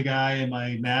conversation with a guy in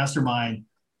my mastermind.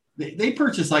 They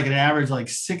purchase like an average like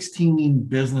 16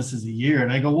 businesses a year.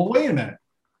 And I go, well, wait a minute.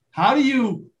 How do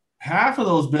you half of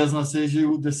those businesses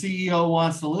the CEO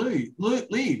wants to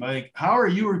leave? Like, how are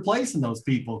you replacing those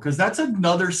people? Because that's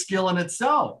another skill in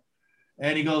itself.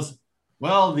 And he goes,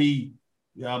 well,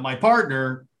 my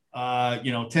partner,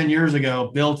 10 years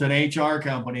ago, built an HR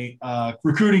company,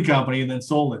 recruiting company, and then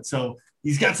sold it. So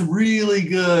he's got some really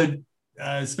good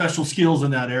special skills in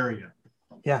that area.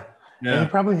 Yeah. Yeah.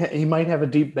 And he might have a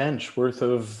deep bench worth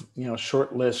of,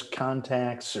 short list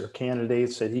contacts or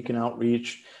candidates that he can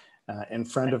outreach,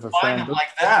 and friend of a friend.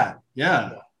 Like that. Yeah.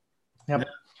 Yep. Yeah.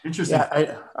 Interesting.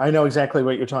 Yeah, I know exactly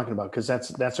what you're talking about, because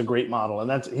that's a great model,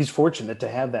 and he's fortunate to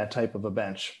have that type of a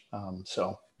bench.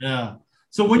 Yeah.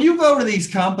 So when you go to these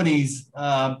companies,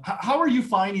 how are you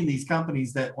finding these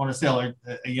companies that want to sell?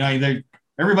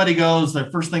 Everybody goes. The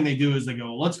first thing they do is they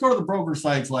go, let's go to the broker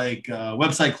sites like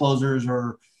Website Closers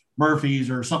or Murphy's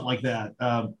or something like that.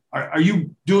 Are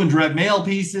you doing direct mail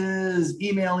pieces,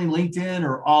 emailing, LinkedIn,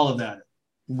 or all of that?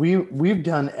 We've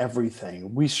done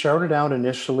everything. We started out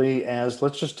initially as,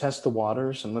 let's just test the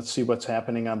waters and let's see what's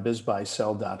happening on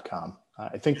bizbuysell.com.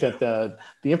 I think that the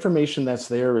information that's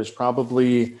there is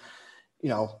probably,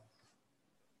 how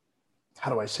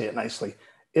do I say it nicely?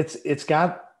 It's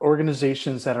got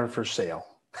organizations that are for sale.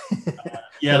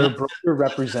 Yeah, that are broker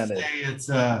represented. It's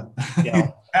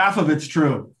half of it's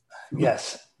true.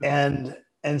 Yes, and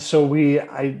so we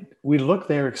looked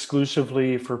there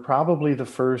exclusively for probably the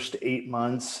first 8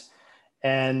 months,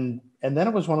 and then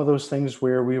it was one of those things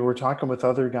where we were talking with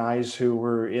other guys who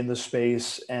were in the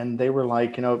space, and they were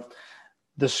like,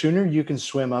 the sooner you can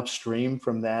swim upstream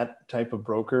from that type of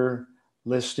broker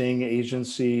listing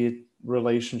agency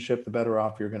relationship, the better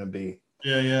off you're going to be.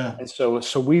 Yeah. And so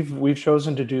we've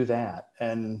chosen to do that,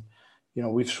 and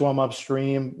we've swum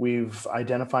upstream. We've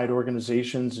identified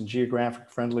organizations and geographic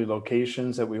friendly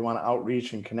locations that we want to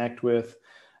outreach and connect with.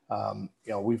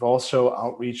 We've also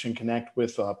outreach and connect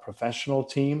with a professional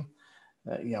team,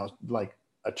 like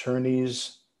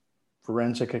attorneys,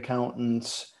 forensic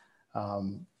accountants,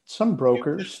 some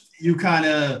brokers. You kind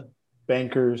of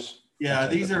bankers. Yeah,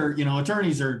 these are,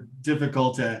 attorneys are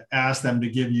difficult to ask them to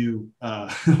give you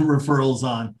referrals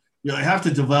on. I have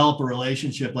to develop a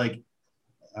relationship. Like,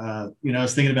 I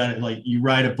was thinking about it, like you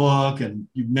write a book and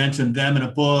you mention them in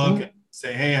a book, and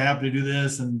say, hey, I happen to do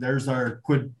this, and there's our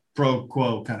quid pro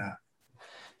quo kind of.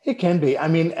 It can be. I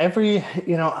mean,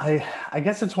 I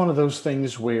guess it's one of those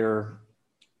things where,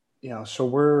 so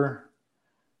we're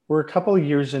a couple of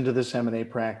years into this M&A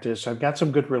practice. I've got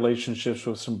some good relationships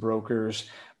with some brokers,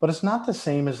 but it's not the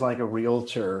same as like a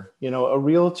realtor. A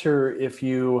realtor, if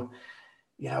you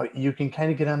can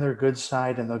kind of get on their good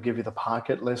side and they'll give you the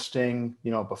pocket listing,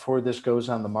 before this goes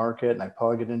on the market, and I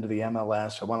plug it into the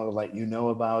MLS. I wanted to let you know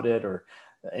about it,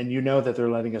 and that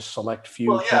they're letting a select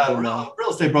few people know. Real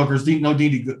estate brokers don't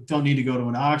need to go to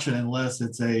an auction unless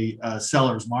it's a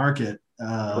seller's market.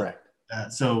 Correct.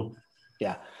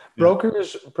 Yeah.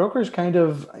 Brokers kind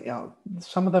of,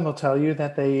 some of them will tell you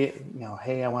that they,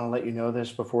 hey, I want to let you know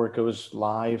this before it goes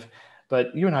live.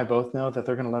 But you and I both know that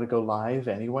they're going to let it go live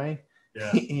anyway.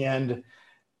 Yeah. And,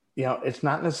 it's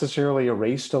not necessarily a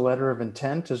race to letter of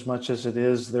intent as much as it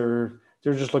is they're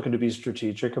just looking to be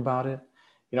strategic about it.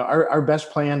 Our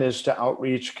best plan is to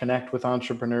outreach, connect with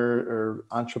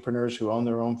entrepreneurs who own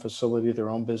their own facility, their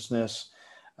own business,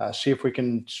 see if we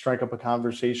can strike up a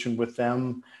conversation with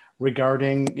them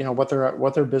regarding, what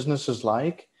their business is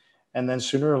like. And then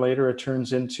sooner or later it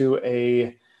turns into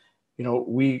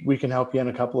we can help you in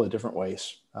a couple of different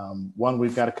ways. One,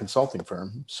 we've got a consulting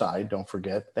firm side, don't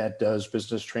forget, that does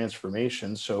business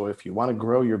transformation. So if you want to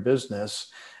grow your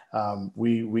business,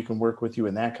 we can work with you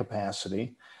in that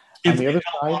capacity. if On they the other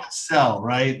don't side, want to sell,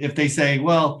 right? If they say,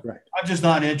 well, correct. I'm just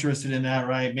not interested in that,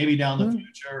 right? Maybe down the Mhm.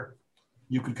 future,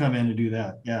 you could come in to do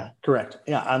that. Yeah. Correct.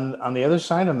 Yeah. On the other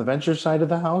side, on the venture side of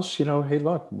the house, hey,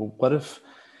 look, what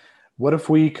if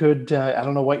we could, I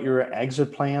don't know what your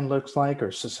exit plan looks like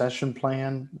or succession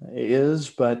plan is,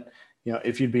 but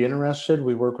if you'd be interested,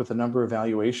 we work with a number of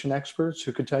valuation experts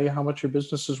who could tell you how much your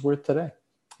business is worth today.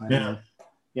 Yeah.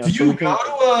 And, Do so you we go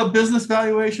can, to a business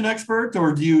valuation expert,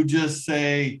 or do you just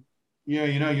say,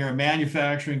 you're a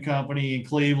manufacturing company in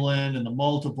Cleveland and the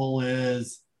multiple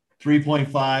is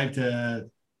 3.5 to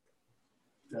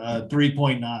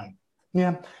 3.9?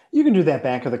 yeah, you can do that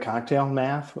back of the cocktail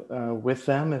math with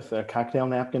them, if cocktail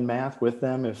napkin math with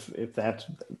them, if that's,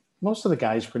 most of the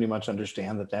guys pretty much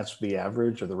understand that that's the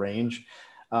average or the range.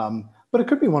 But it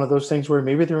could be one of those things where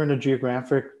maybe they're in a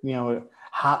geographic,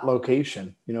 hot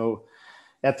location.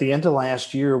 At the end of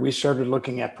last year, we started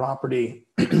looking at property,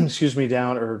 excuse me,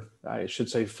 down, or I should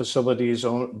say facilities,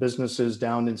 businesses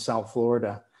down in South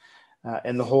Florida.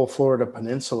 And the whole Florida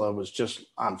peninsula was just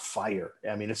on fire.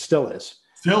 I mean, it still is.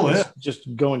 Still is. It's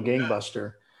just going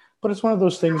gangbuster. But it's one of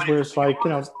those things where it's like,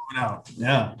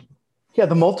 Yeah. yeah,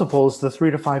 the multiples, the 3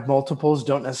 to 5 multiples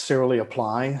don't necessarily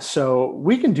apply. So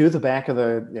we can do the back of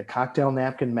the cocktail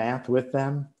napkin math with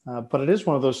them. But it is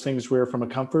one of those things where, from a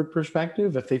comfort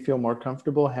perspective, if they feel more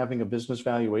comfortable having a business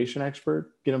valuation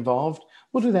expert get involved,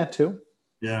 we'll do that too.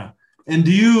 Yeah. And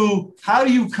how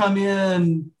do you come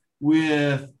in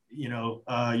with,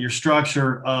 your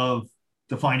structure of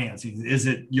the financing? Is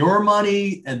it your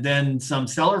money and then some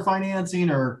seller financing,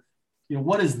 or,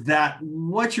 what is that?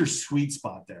 What's your sweet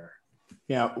spot there?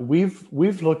 Yeah,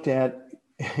 we've looked at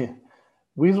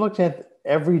we've looked at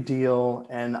every deal,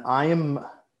 and I'm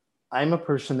a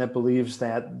person that believes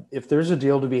that if there's a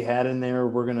deal to be had in there,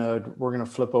 we're gonna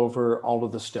flip over all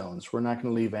of the stones. We're not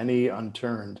going to leave any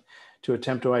unturned to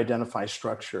attempt to identify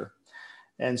structure.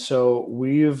 And so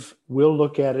we'll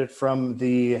look at it from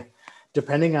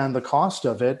depending on the cost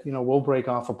of it, we'll break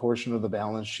off a portion of the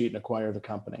balance sheet and acquire the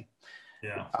company.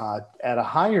 Yeah. At a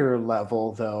higher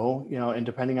level, though, and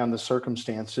depending on the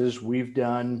circumstances, we've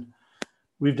done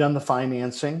the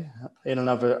financing in and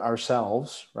of it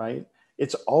ourselves, right?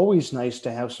 It's always nice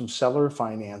to have some seller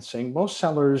financing. Most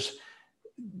sellers,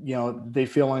 they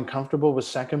feel uncomfortable with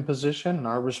second position, and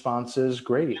our response is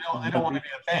great. They don't want to be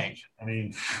a bank. I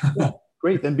mean, yeah,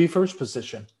 great. Then be first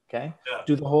position. Okay. Yeah.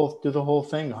 Do the whole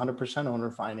thing, 100% owner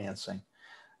financing.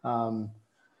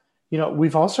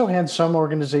 We've also had some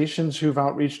organizations who've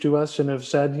outreached to us and have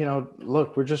said,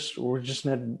 look, we're just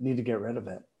need to get rid of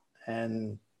it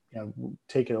and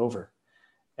take it over.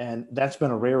 And that's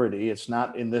been a rarity. It's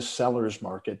not in this seller's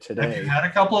market today. Have you had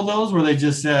a couple of those where they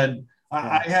just said,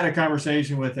 I had a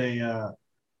conversation with a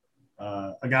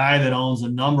guy that owns a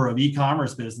number of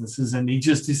e-commerce businesses, and he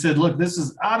said, look, this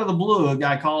is out of the blue. A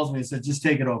guy calls me and said, just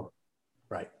take it over.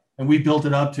 Right. And we built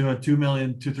it up to a $2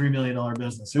 million to $3 million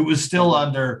business. It was still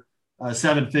under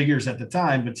 7 figures at the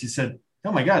time, but she said,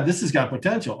 oh my God, this has got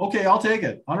potential. Okay, I'll take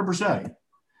it 100%. Right.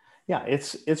 Yeah.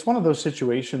 It's one of those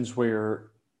situations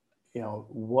where,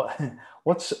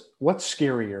 what's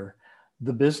scarier,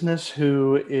 the business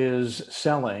who is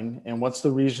selling and what's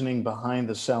the reasoning behind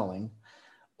the selling,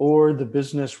 or the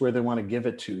business where they want to give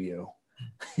it to you?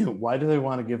 Why do they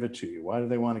want to give it to you? Why do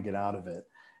they want to get out of it?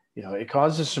 It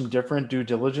causes some different due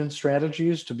diligence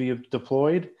strategies to be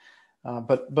deployed.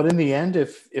 But in the end,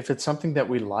 if it's something that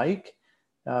we like,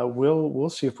 we'll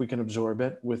see if we can absorb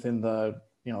it within the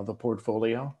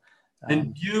portfolio.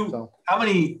 And how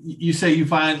many, you say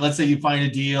let's say you find a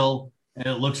deal and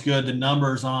it looks good, the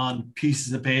numbers on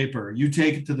pieces of paper, you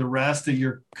take it to the rest of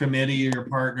your committee or your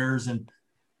partners, and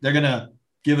they're going to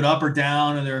give it up or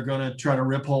down, and they're going to try to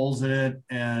rip holes in it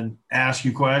and ask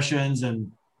you questions.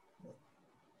 And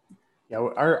yeah,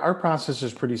 our process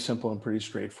is pretty simple and pretty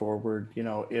straightforward.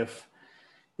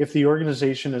 If the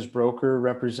organization is broker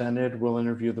represented, we'll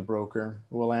interview the broker.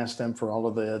 We'll ask them for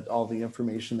all the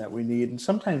information that we need. And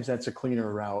sometimes that's a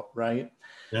cleaner route, right?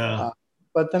 Yeah.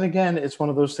 But then again, it's one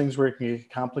of those things where it can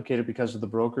get complicated because of the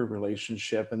broker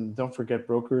relationship. And don't forget,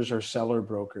 brokers are seller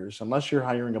brokers. Unless you're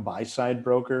hiring a buy-side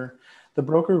broker, the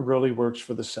broker really works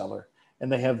for the seller, and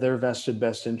they have their vested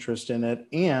best interest in it,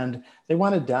 and they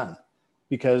want it done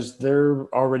because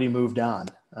they're already moved on.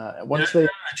 Once they're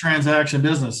a transaction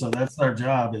business, so that's their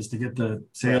job, is to get the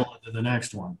sale into the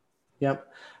next one.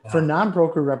 Yep. For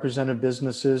non-broker represented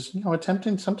businesses,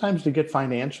 attempting sometimes to get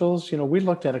financials, we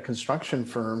looked at a construction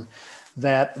firm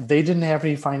that they didn't have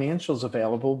any financials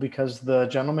available because the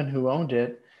gentleman who owned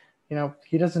it,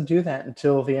 he doesn't do that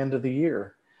until the end of the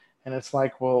year. And it's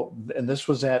like, well, and this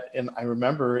was and I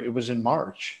remember it was in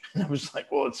March. And I was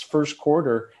like, well, it's first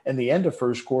quarter and the end of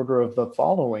first quarter of the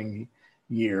following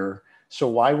year. So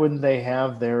why wouldn't they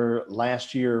have their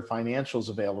last year financials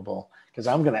available? Because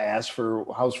I'm going to ask for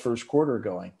how's first quarter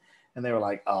going. And they were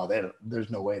like, oh, there's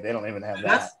no way. They don't even have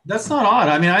that. That's not odd.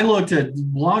 I mean, I looked at a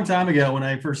long time ago when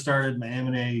I first started my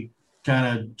M&A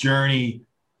kind of journey.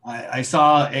 I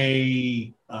saw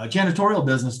a janitorial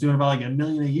business doing about like $1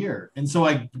 million a year, and so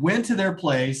I went to their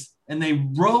place and they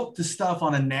wrote the stuff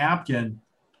on a napkin,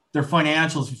 their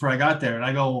financials before I got there, and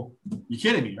I go, "You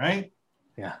kidding me, right?"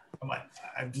 Yeah. I'm like,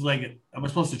 am I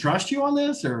supposed to trust you on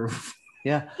this or?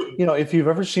 Yeah. If you've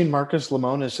ever seen Marcus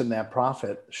Lemonis in that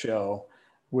Profit show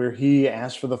where he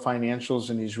asks for the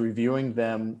financials and he's reviewing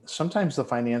them, sometimes the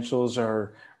financials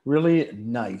are really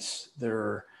nice.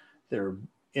 They're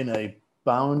in a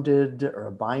bounded or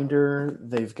a binder.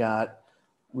 They've got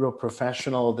real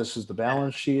professional. This is the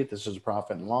balance sheet. This is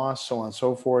profit and loss, so on and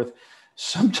so forth.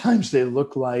 Sometimes they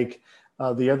look like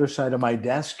the other side of my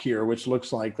desk here, which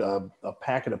looks like a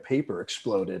packet of paper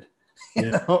exploded.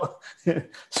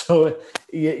 So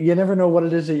you never know what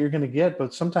it is that you're going to get,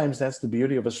 but sometimes that's the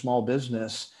beauty of a small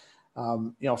business.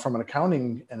 From an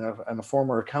accounting and a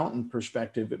former accountant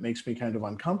perspective, it makes me kind of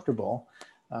uncomfortable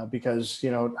because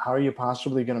how are you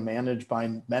possibly going to manage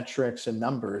by metrics and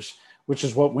numbers, which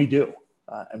is what we do.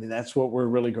 That's what we're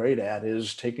really great at,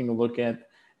 is taking a look at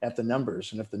the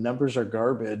numbers. And if the numbers are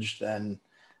garbage, then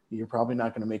you're probably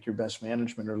not going to make your best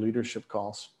management or leadership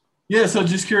calls. Yeah. So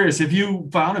just curious, if you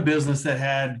found a business that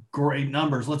had great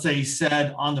numbers, let's say you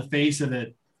said on the face of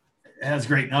it has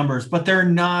great numbers, but they're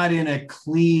not in a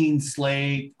clean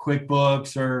slate,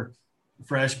 QuickBooks or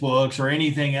FreshBooks or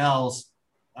anything else.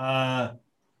 And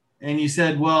you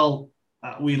said, well,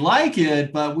 we like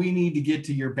it, but we need to get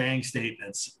to your bank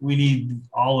statements. We need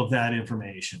all of that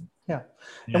information. Yeah.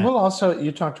 And we'll also,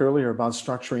 you talked earlier about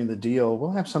structuring the deal.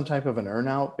 We'll have some type of an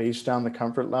earnout based on the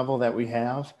comfort level that we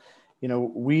have.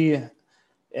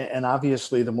 And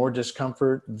obviously the more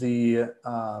discomfort, the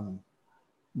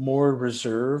more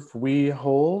reserve we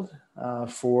hold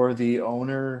for the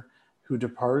owner who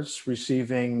departs,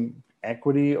 receiving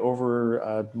equity over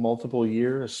a multiple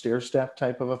year, a stair step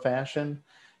type of a fashion.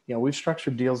 We've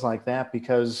structured deals like that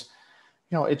because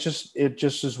it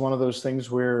just is one of those things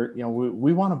where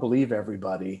we want to believe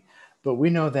everybody, but we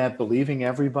know that believing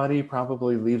everybody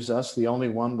probably leaves us the only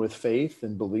one with faith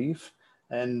and belief.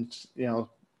 And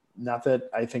not that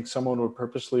I think someone would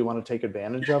purposely want to take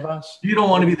advantage of us. You don't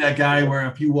want to be that guy where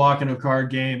if you walk into a card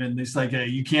game and it's like, hey,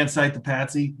 you can't cite the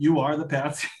patsy, you are the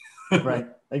patsy. Right.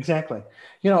 Exactly.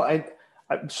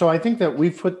 So I think that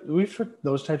we've put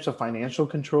those types of financial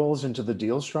controls into the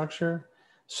deal structure,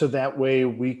 so that way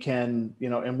we can,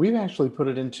 and we've actually put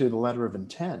it into the letter of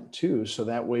intent too, so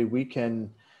that way we can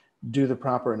do the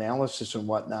proper analysis and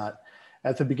whatnot.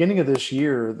 At the beginning of this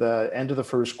year, the end of the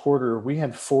first quarter, we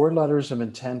had 4 letters of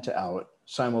intent out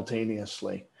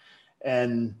simultaneously,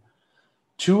 and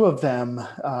 2 of them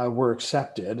were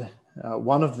accepted.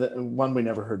 One we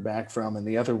never heard back from, and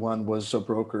the other one was a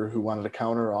broker who wanted a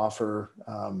counter offer,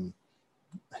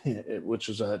 which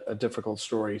is a difficult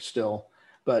story still.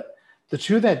 But the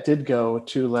 2 that did go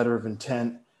to letter of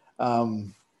intent,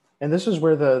 and this is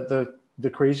where the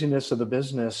craziness of the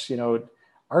business,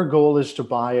 our goal is to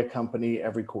buy a company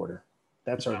every quarter.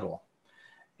 That's our goal.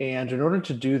 And in order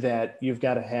to do that, you've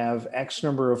got to have X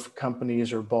number of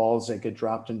companies or balls that get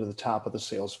dropped into the top of the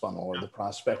sales funnel or the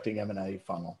prospecting M&A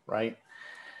funnel, right?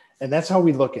 And that's how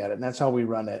we look at it, and that's how we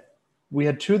run it. We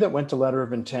had 2 that went to letter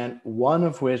of intent, one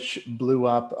of which blew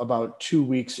up about 2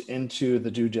 weeks into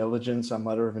the due diligence on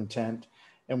letter of intent,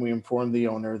 and we informed the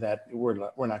owner that we're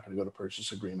not going to go to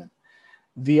purchase agreement.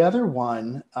 The other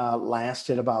one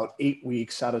lasted about 8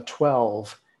 weeks out of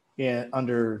 12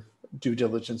 under due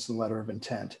diligence and letter of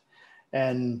intent.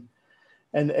 And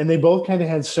they both kind of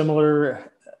had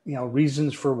similar,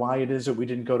 reasons for why it is that we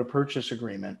didn't go to purchase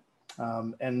agreement.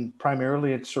 And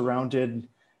primarily it surrounded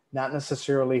not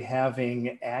necessarily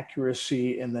having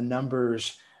accuracy in the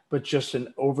numbers, but just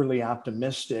an overly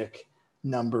optimistic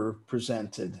number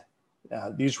presented.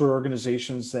 These were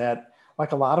organizations that,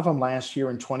 like a lot of them last year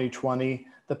in 2020,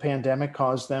 the pandemic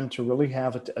caused them to really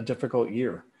have a difficult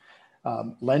year.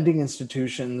 Lending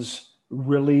institutions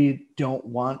really don't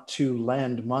want to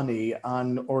lend money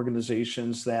on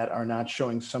organizations that are not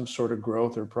showing some sort of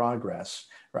growth or progress,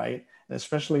 right? And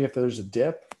especially if there's a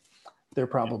dip, they're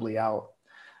probably out.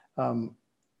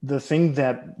 The thing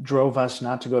that drove us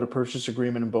not to go to purchase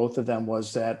agreement in both of them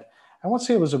was that, I won't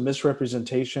say it was a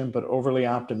misrepresentation, but overly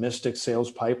optimistic sales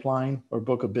pipeline or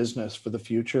book of business for the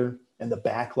future and the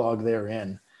backlog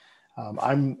therein.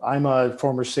 I'm a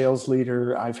former sales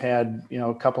leader. I've had,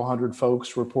 a couple hundred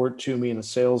folks report to me in a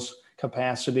sales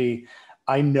capacity.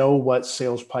 I know what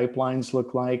sales pipelines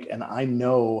look like, and I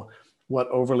know what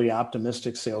overly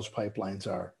optimistic sales pipelines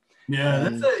are. Yeah,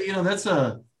 And that's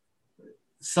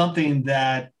something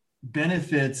that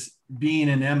benefits being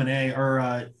in M&A,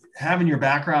 or having your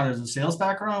background as a sales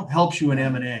background helps you in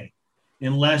M&A,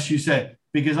 unless you say,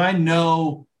 because I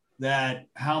know that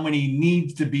how many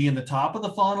needs to be in the top of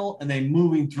the funnel and then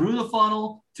moving through the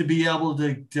funnel to be able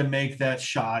to make that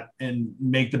shot and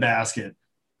make the basket.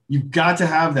 You've got to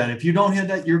have that. If you don't hit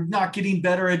that, you're not getting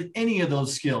better at any of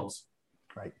those skills.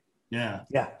 Right. Yeah.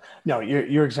 Yeah. No,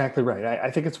 you're exactly right.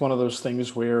 I think it's one of those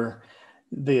things where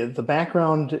the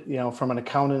background, from an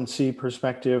accountancy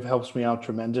perspective helps me out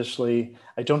tremendously.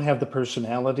 I don't have the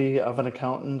personality of an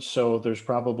accountant. So there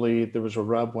was a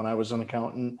rub when I was an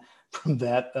accountant from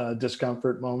that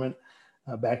discomfort moment,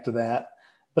 back to that.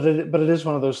 But it is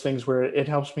one of those things where it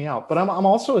helps me out. But I'm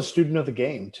also a student of the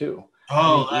game too.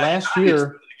 Oh, last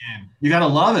year, you got to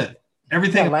love it.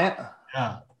 Everything.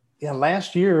 Yeah.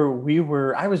 Last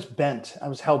year I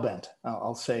was hell bent,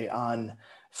 I'll say, on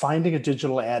finding a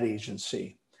digital ad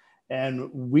agency.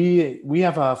 And we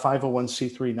have a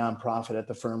 501c3 nonprofit at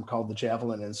the firm called the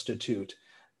Javelin Institute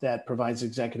that provides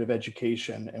executive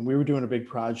education. And we were doing a big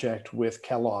project with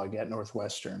Kellogg at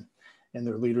Northwestern in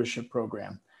their leadership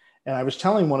program. And I was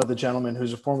telling one of the gentlemen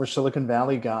who's a former Silicon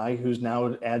Valley guy who's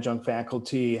now adjunct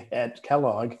faculty at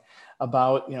Kellogg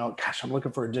about, I'm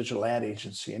looking for a digital ad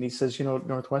agency. And he says,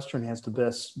 Northwestern has the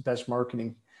best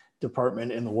marketing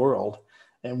department in the world.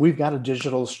 And we've got a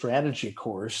digital strategy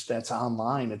course that's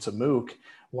online. It's a MOOC.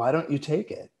 Why don't you take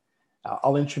it?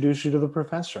 I'll introduce you to the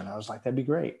professor. And I was like, that'd be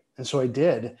great. And so I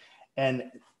did. And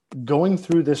going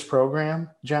through this program,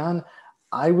 John,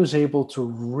 I was able to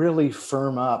really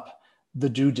firm up the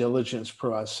due diligence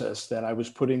process that I was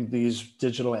putting these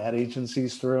digital ad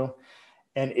agencies through.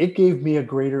 And it gave me a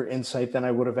greater insight than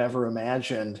I would have ever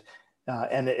imagined.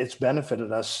 And it's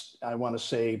benefited us, I want to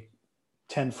say,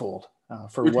 tenfold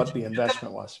for what the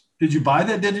investment was. Did you buy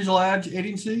that digital ad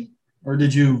agency? Or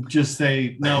did you just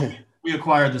say, no, we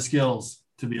acquired the skills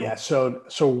to be able to?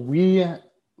 So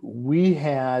we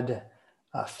had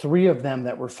 3 of them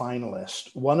that were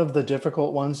finalists. One of the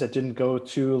difficult ones that didn't go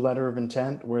to letter of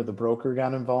intent, where the broker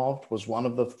got involved, was one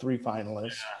of the 3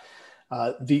 finalists.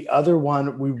 Yeah. The other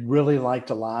one we really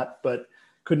liked a lot, but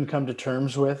couldn't come to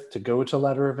terms with to go to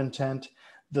letter of intent.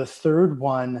 The third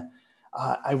one,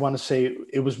 I want to say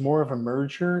it was more of a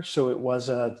merger. So it was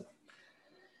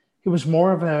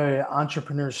more of an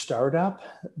entrepreneur startup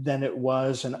than it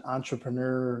was an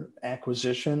entrepreneur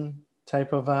acquisition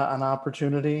type of an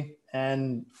opportunity.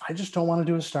 And I just don't want to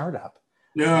do a startup.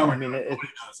 No, I mean,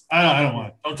 I don't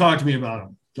want. Don't talk to me about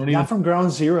them. Not from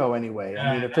ground zero anyway. Yeah,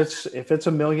 I mean, if it's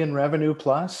 $1 million revenue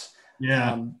plus,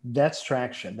 that's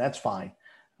traction. That's fine.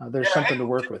 There's something to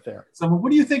work with there. So, what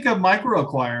do you think of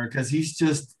MicroAcquire? Because he's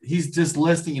just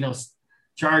listing,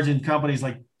 charging companies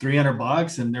like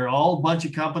 $300, and they're all a bunch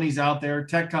of companies out there,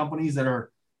 tech companies that are,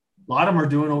 a lot of them are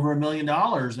doing over $1 million,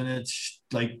 and it's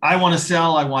like, I want to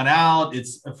sell, I want out.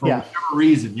 It's for whatever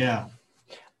reason. Yeah.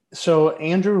 So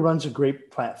Andrew runs a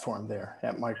great platform there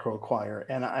at MicroAcquire,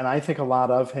 and I think a lot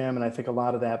of him, and I think a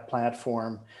lot of that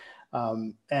platform.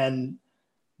 And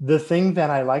the thing that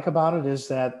I like about it is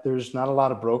that there's not a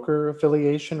lot of broker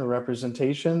affiliation or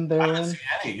representation therein.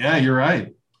 Yeah, you're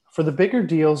right. For the bigger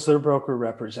deals, they're broker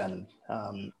represented.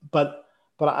 But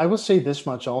I will say this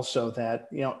much also, that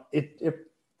it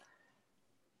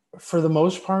for the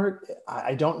most part,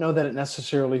 I don't know that it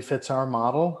necessarily fits our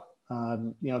model.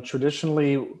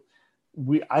 Traditionally,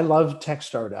 I love tech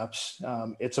startups.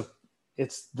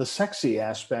 It's the sexy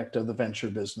aspect of the venture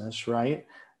business, right?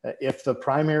 If the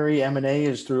primary M&A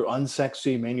is through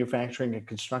unsexy manufacturing and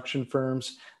construction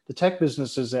firms, the tech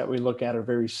businesses that we look at are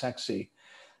very sexy.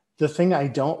 The thing I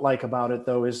don't like about it,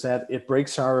 though, is that it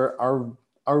breaks our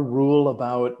rule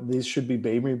about these should be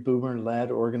baby boomer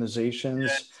led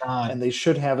organizations, and they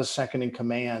should have a second in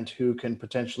command who can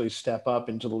potentially step up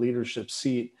into the leadership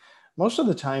seat. Most of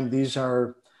the time,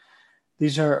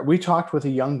 we talked with a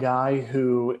young guy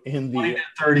who 20 to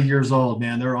 30 years old,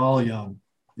 man, they're all young.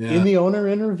 Yeah. In the owner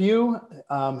interview,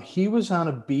 he was on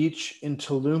a beach in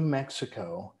Tulum,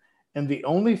 Mexico. And the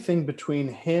only thing between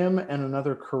him and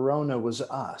another Corona was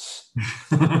us.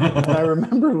 And I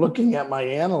remember looking at my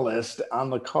analyst on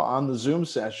the Zoom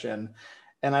session,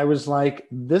 and I was like,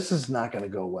 this is not going to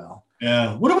go well.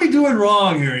 Yeah. What are we doing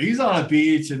wrong here? He's on a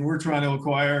beach and we're trying to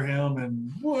acquire him.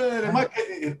 And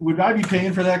would I be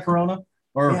paying for that Corona?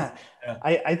 Or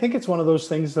I think it's one of those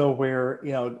things, though, where,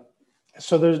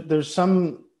 so there's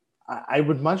some I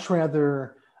would much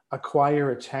rather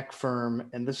acquire a tech firm,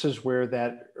 and this is where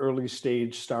that early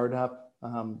stage startup,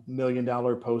 $1 million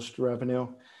post revenue,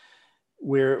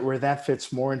 where that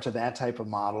fits more into that type of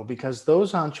model, because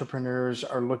those entrepreneurs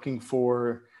are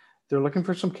they're looking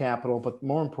for some capital, but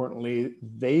more importantly,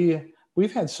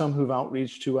 we've had some who've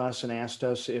outreached to us and asked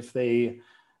us if they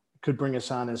could bring us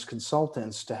on as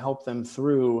consultants to help them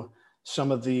through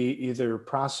some of the either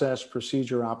process,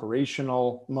 procedure,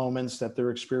 operational moments that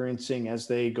they're experiencing as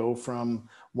they go from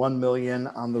 1 million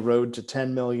on the road to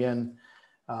 10 million.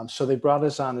 So they brought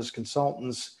us on as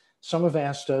consultants. Some have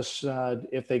asked us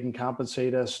if they can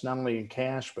compensate us not only in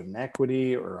cash, but in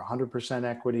equity or 100%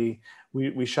 equity.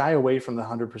 We shy away from the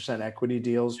 100% equity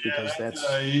deals because that's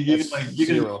you can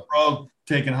zero. go broke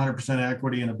taking 100%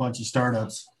 equity in a bunch of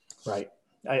startups. Right.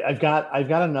 I've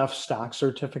got enough stock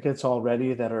certificates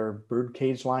already that are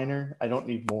birdcage liner. I don't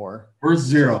need more. We're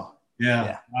zero. So,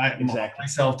 yeah, exactly.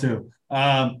 Myself too.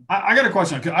 I got a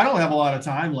question. I don't have a lot of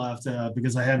time left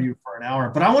because I have you for an hour,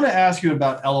 but I want to ask you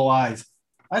about LOIs.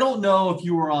 I don't know if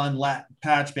you were on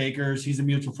Patch Baker's. He's a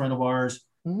mutual friend of ours.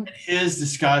 Mm-hmm. His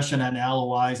discussion on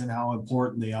LOIs and how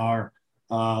important they are.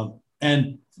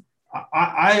 And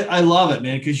I love it,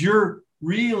 man, because you're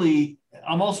really,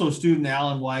 I'm also a student,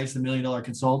 Alan Weiss, the $1 Million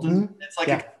Consultant. Mm-hmm. It's like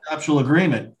a conceptual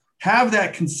agreement. Have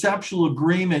that conceptual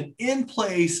agreement in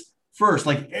place first,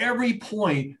 like every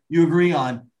point you agree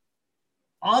on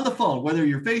the phone, whether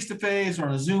you're face-to-face or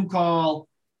on a Zoom call,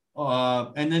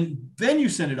 and then you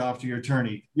send it off to your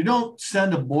attorney. You don't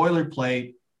send a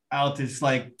boilerplate out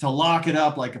to lock it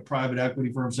up like a private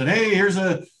equity firm said, hey,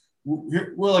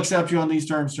 we'll accept you on these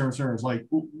terms. Like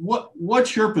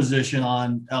what's your position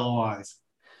on LOIs?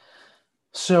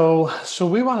 So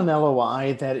we want an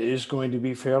LOI that is going to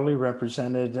be fairly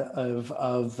representative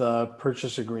of the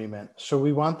purchase agreement. So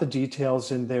we want the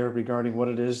details in there regarding what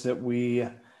it is that we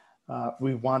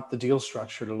want the deal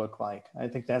structure to look like. I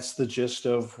think that's the gist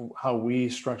of how we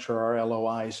structure our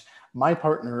LOIs. My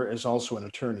partner is also an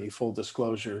attorney, full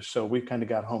disclosure. So we've kind of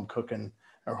got home cooking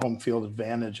or home field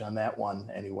advantage on that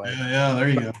one anyway. Yeah, there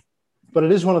you go. But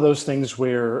it is one of those things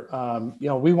where,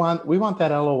 we want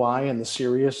that LOI and the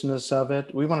seriousness of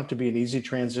it. We want it to be an easy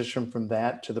transition from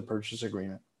that to the purchase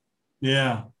agreement.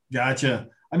 Yeah, gotcha.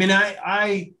 I mean,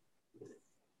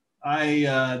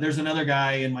 there's another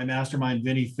guy in my mastermind,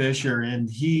 Vinny Fisher, and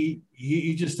he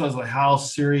just does like how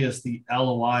serious the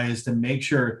LOI is to make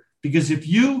sure, because if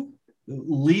you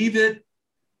leave it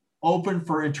open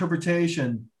for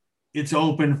interpretation, it's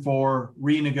open for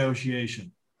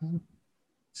renegotiation. Mm-hmm.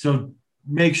 So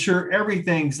make sure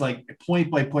everything's like point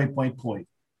by point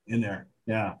in there.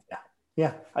 Yeah.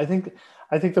 I think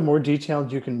the more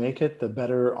detailed you can make it, the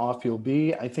better off you'll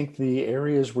be. I think the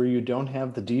areas where you don't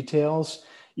have the details,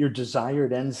 your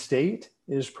desired end state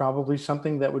is probably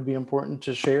something that would be important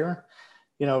to share.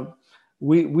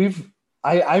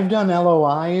 I've done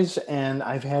LOIs, and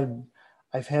I've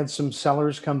had some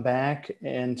sellers come back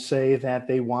and say that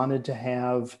they wanted to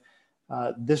have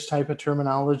this type of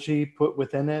terminology put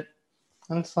within it.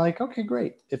 And it's like, okay,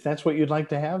 great. If that's what you'd like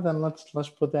to have, then let's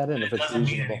put that in if it's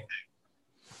reasonable.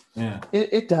 Yeah.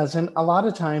 It doesn't. A lot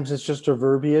of times it's just a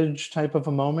verbiage type of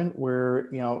a moment where,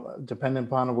 depending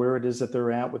upon where it is that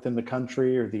they're at within the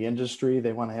country or the industry,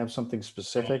 they want to have something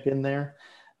specific in there.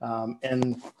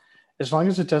 And as long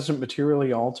as it doesn't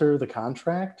materially alter the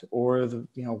contract or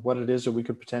what it is that we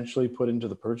could potentially put into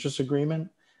the purchase agreement,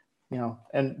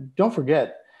 and don't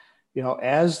forget,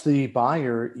 as the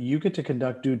buyer, you get to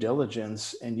conduct due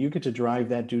diligence and you get to drive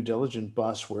that due diligence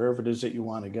bus wherever it is that you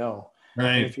want to go.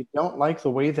 Right. And if you don't like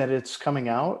the way that it's coming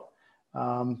out,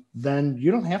 then you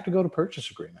don't have to go to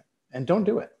purchase agreement, and don't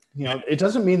do it. It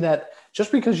doesn't mean that just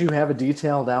because you have a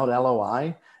detailed out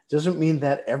LOI doesn't mean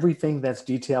that everything that's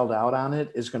detailed out on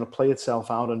it is going to play itself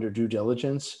out under due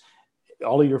diligence.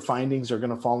 All of your findings are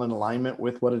going to fall in alignment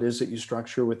with what it is that you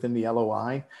structure within the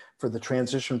LOI for the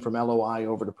transition from LOI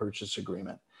over to purchase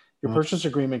agreement. Your purchase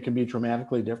agreement can be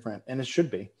dramatically different, and it should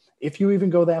be, if you even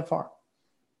go that far.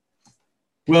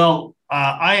 Well,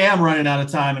 I am running out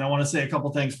of time, and I want to say a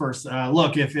couple things first.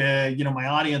 Look, if my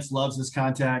audience loves this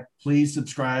content, please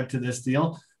subscribe to this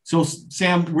deal. So,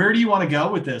 Sam, where do you want to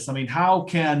go with this? I mean, how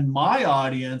can my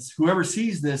audience, whoever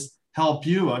sees this, help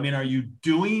you? I mean, are you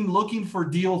looking for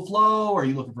deal flow? Are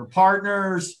you looking for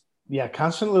partners? Yeah,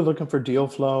 constantly looking for deal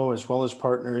flow as well as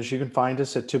partners. You can find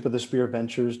us at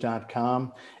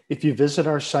tipofthespearventures.com. If you visit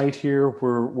our site here,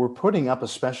 we're putting up a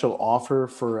special offer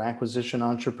for acquisition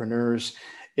entrepreneurs.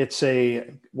 It's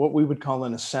what we would call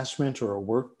an assessment or a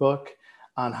workbook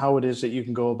on how it is that you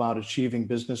can go about achieving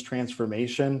business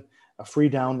transformation, a free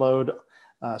download.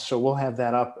 So we'll have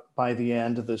that up by the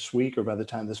end of this week or by the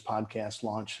time this podcast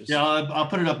launches. Yeah, I'll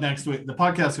put it up next week. The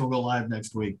podcast will go live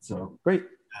next week. So great.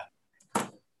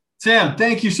 Sam,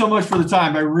 thank you so much for the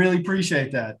time. I really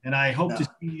appreciate that. And I hope to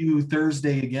see you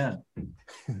Thursday again.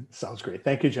 Sounds great.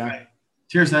 Thank you, John. Right.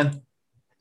 Cheers, then.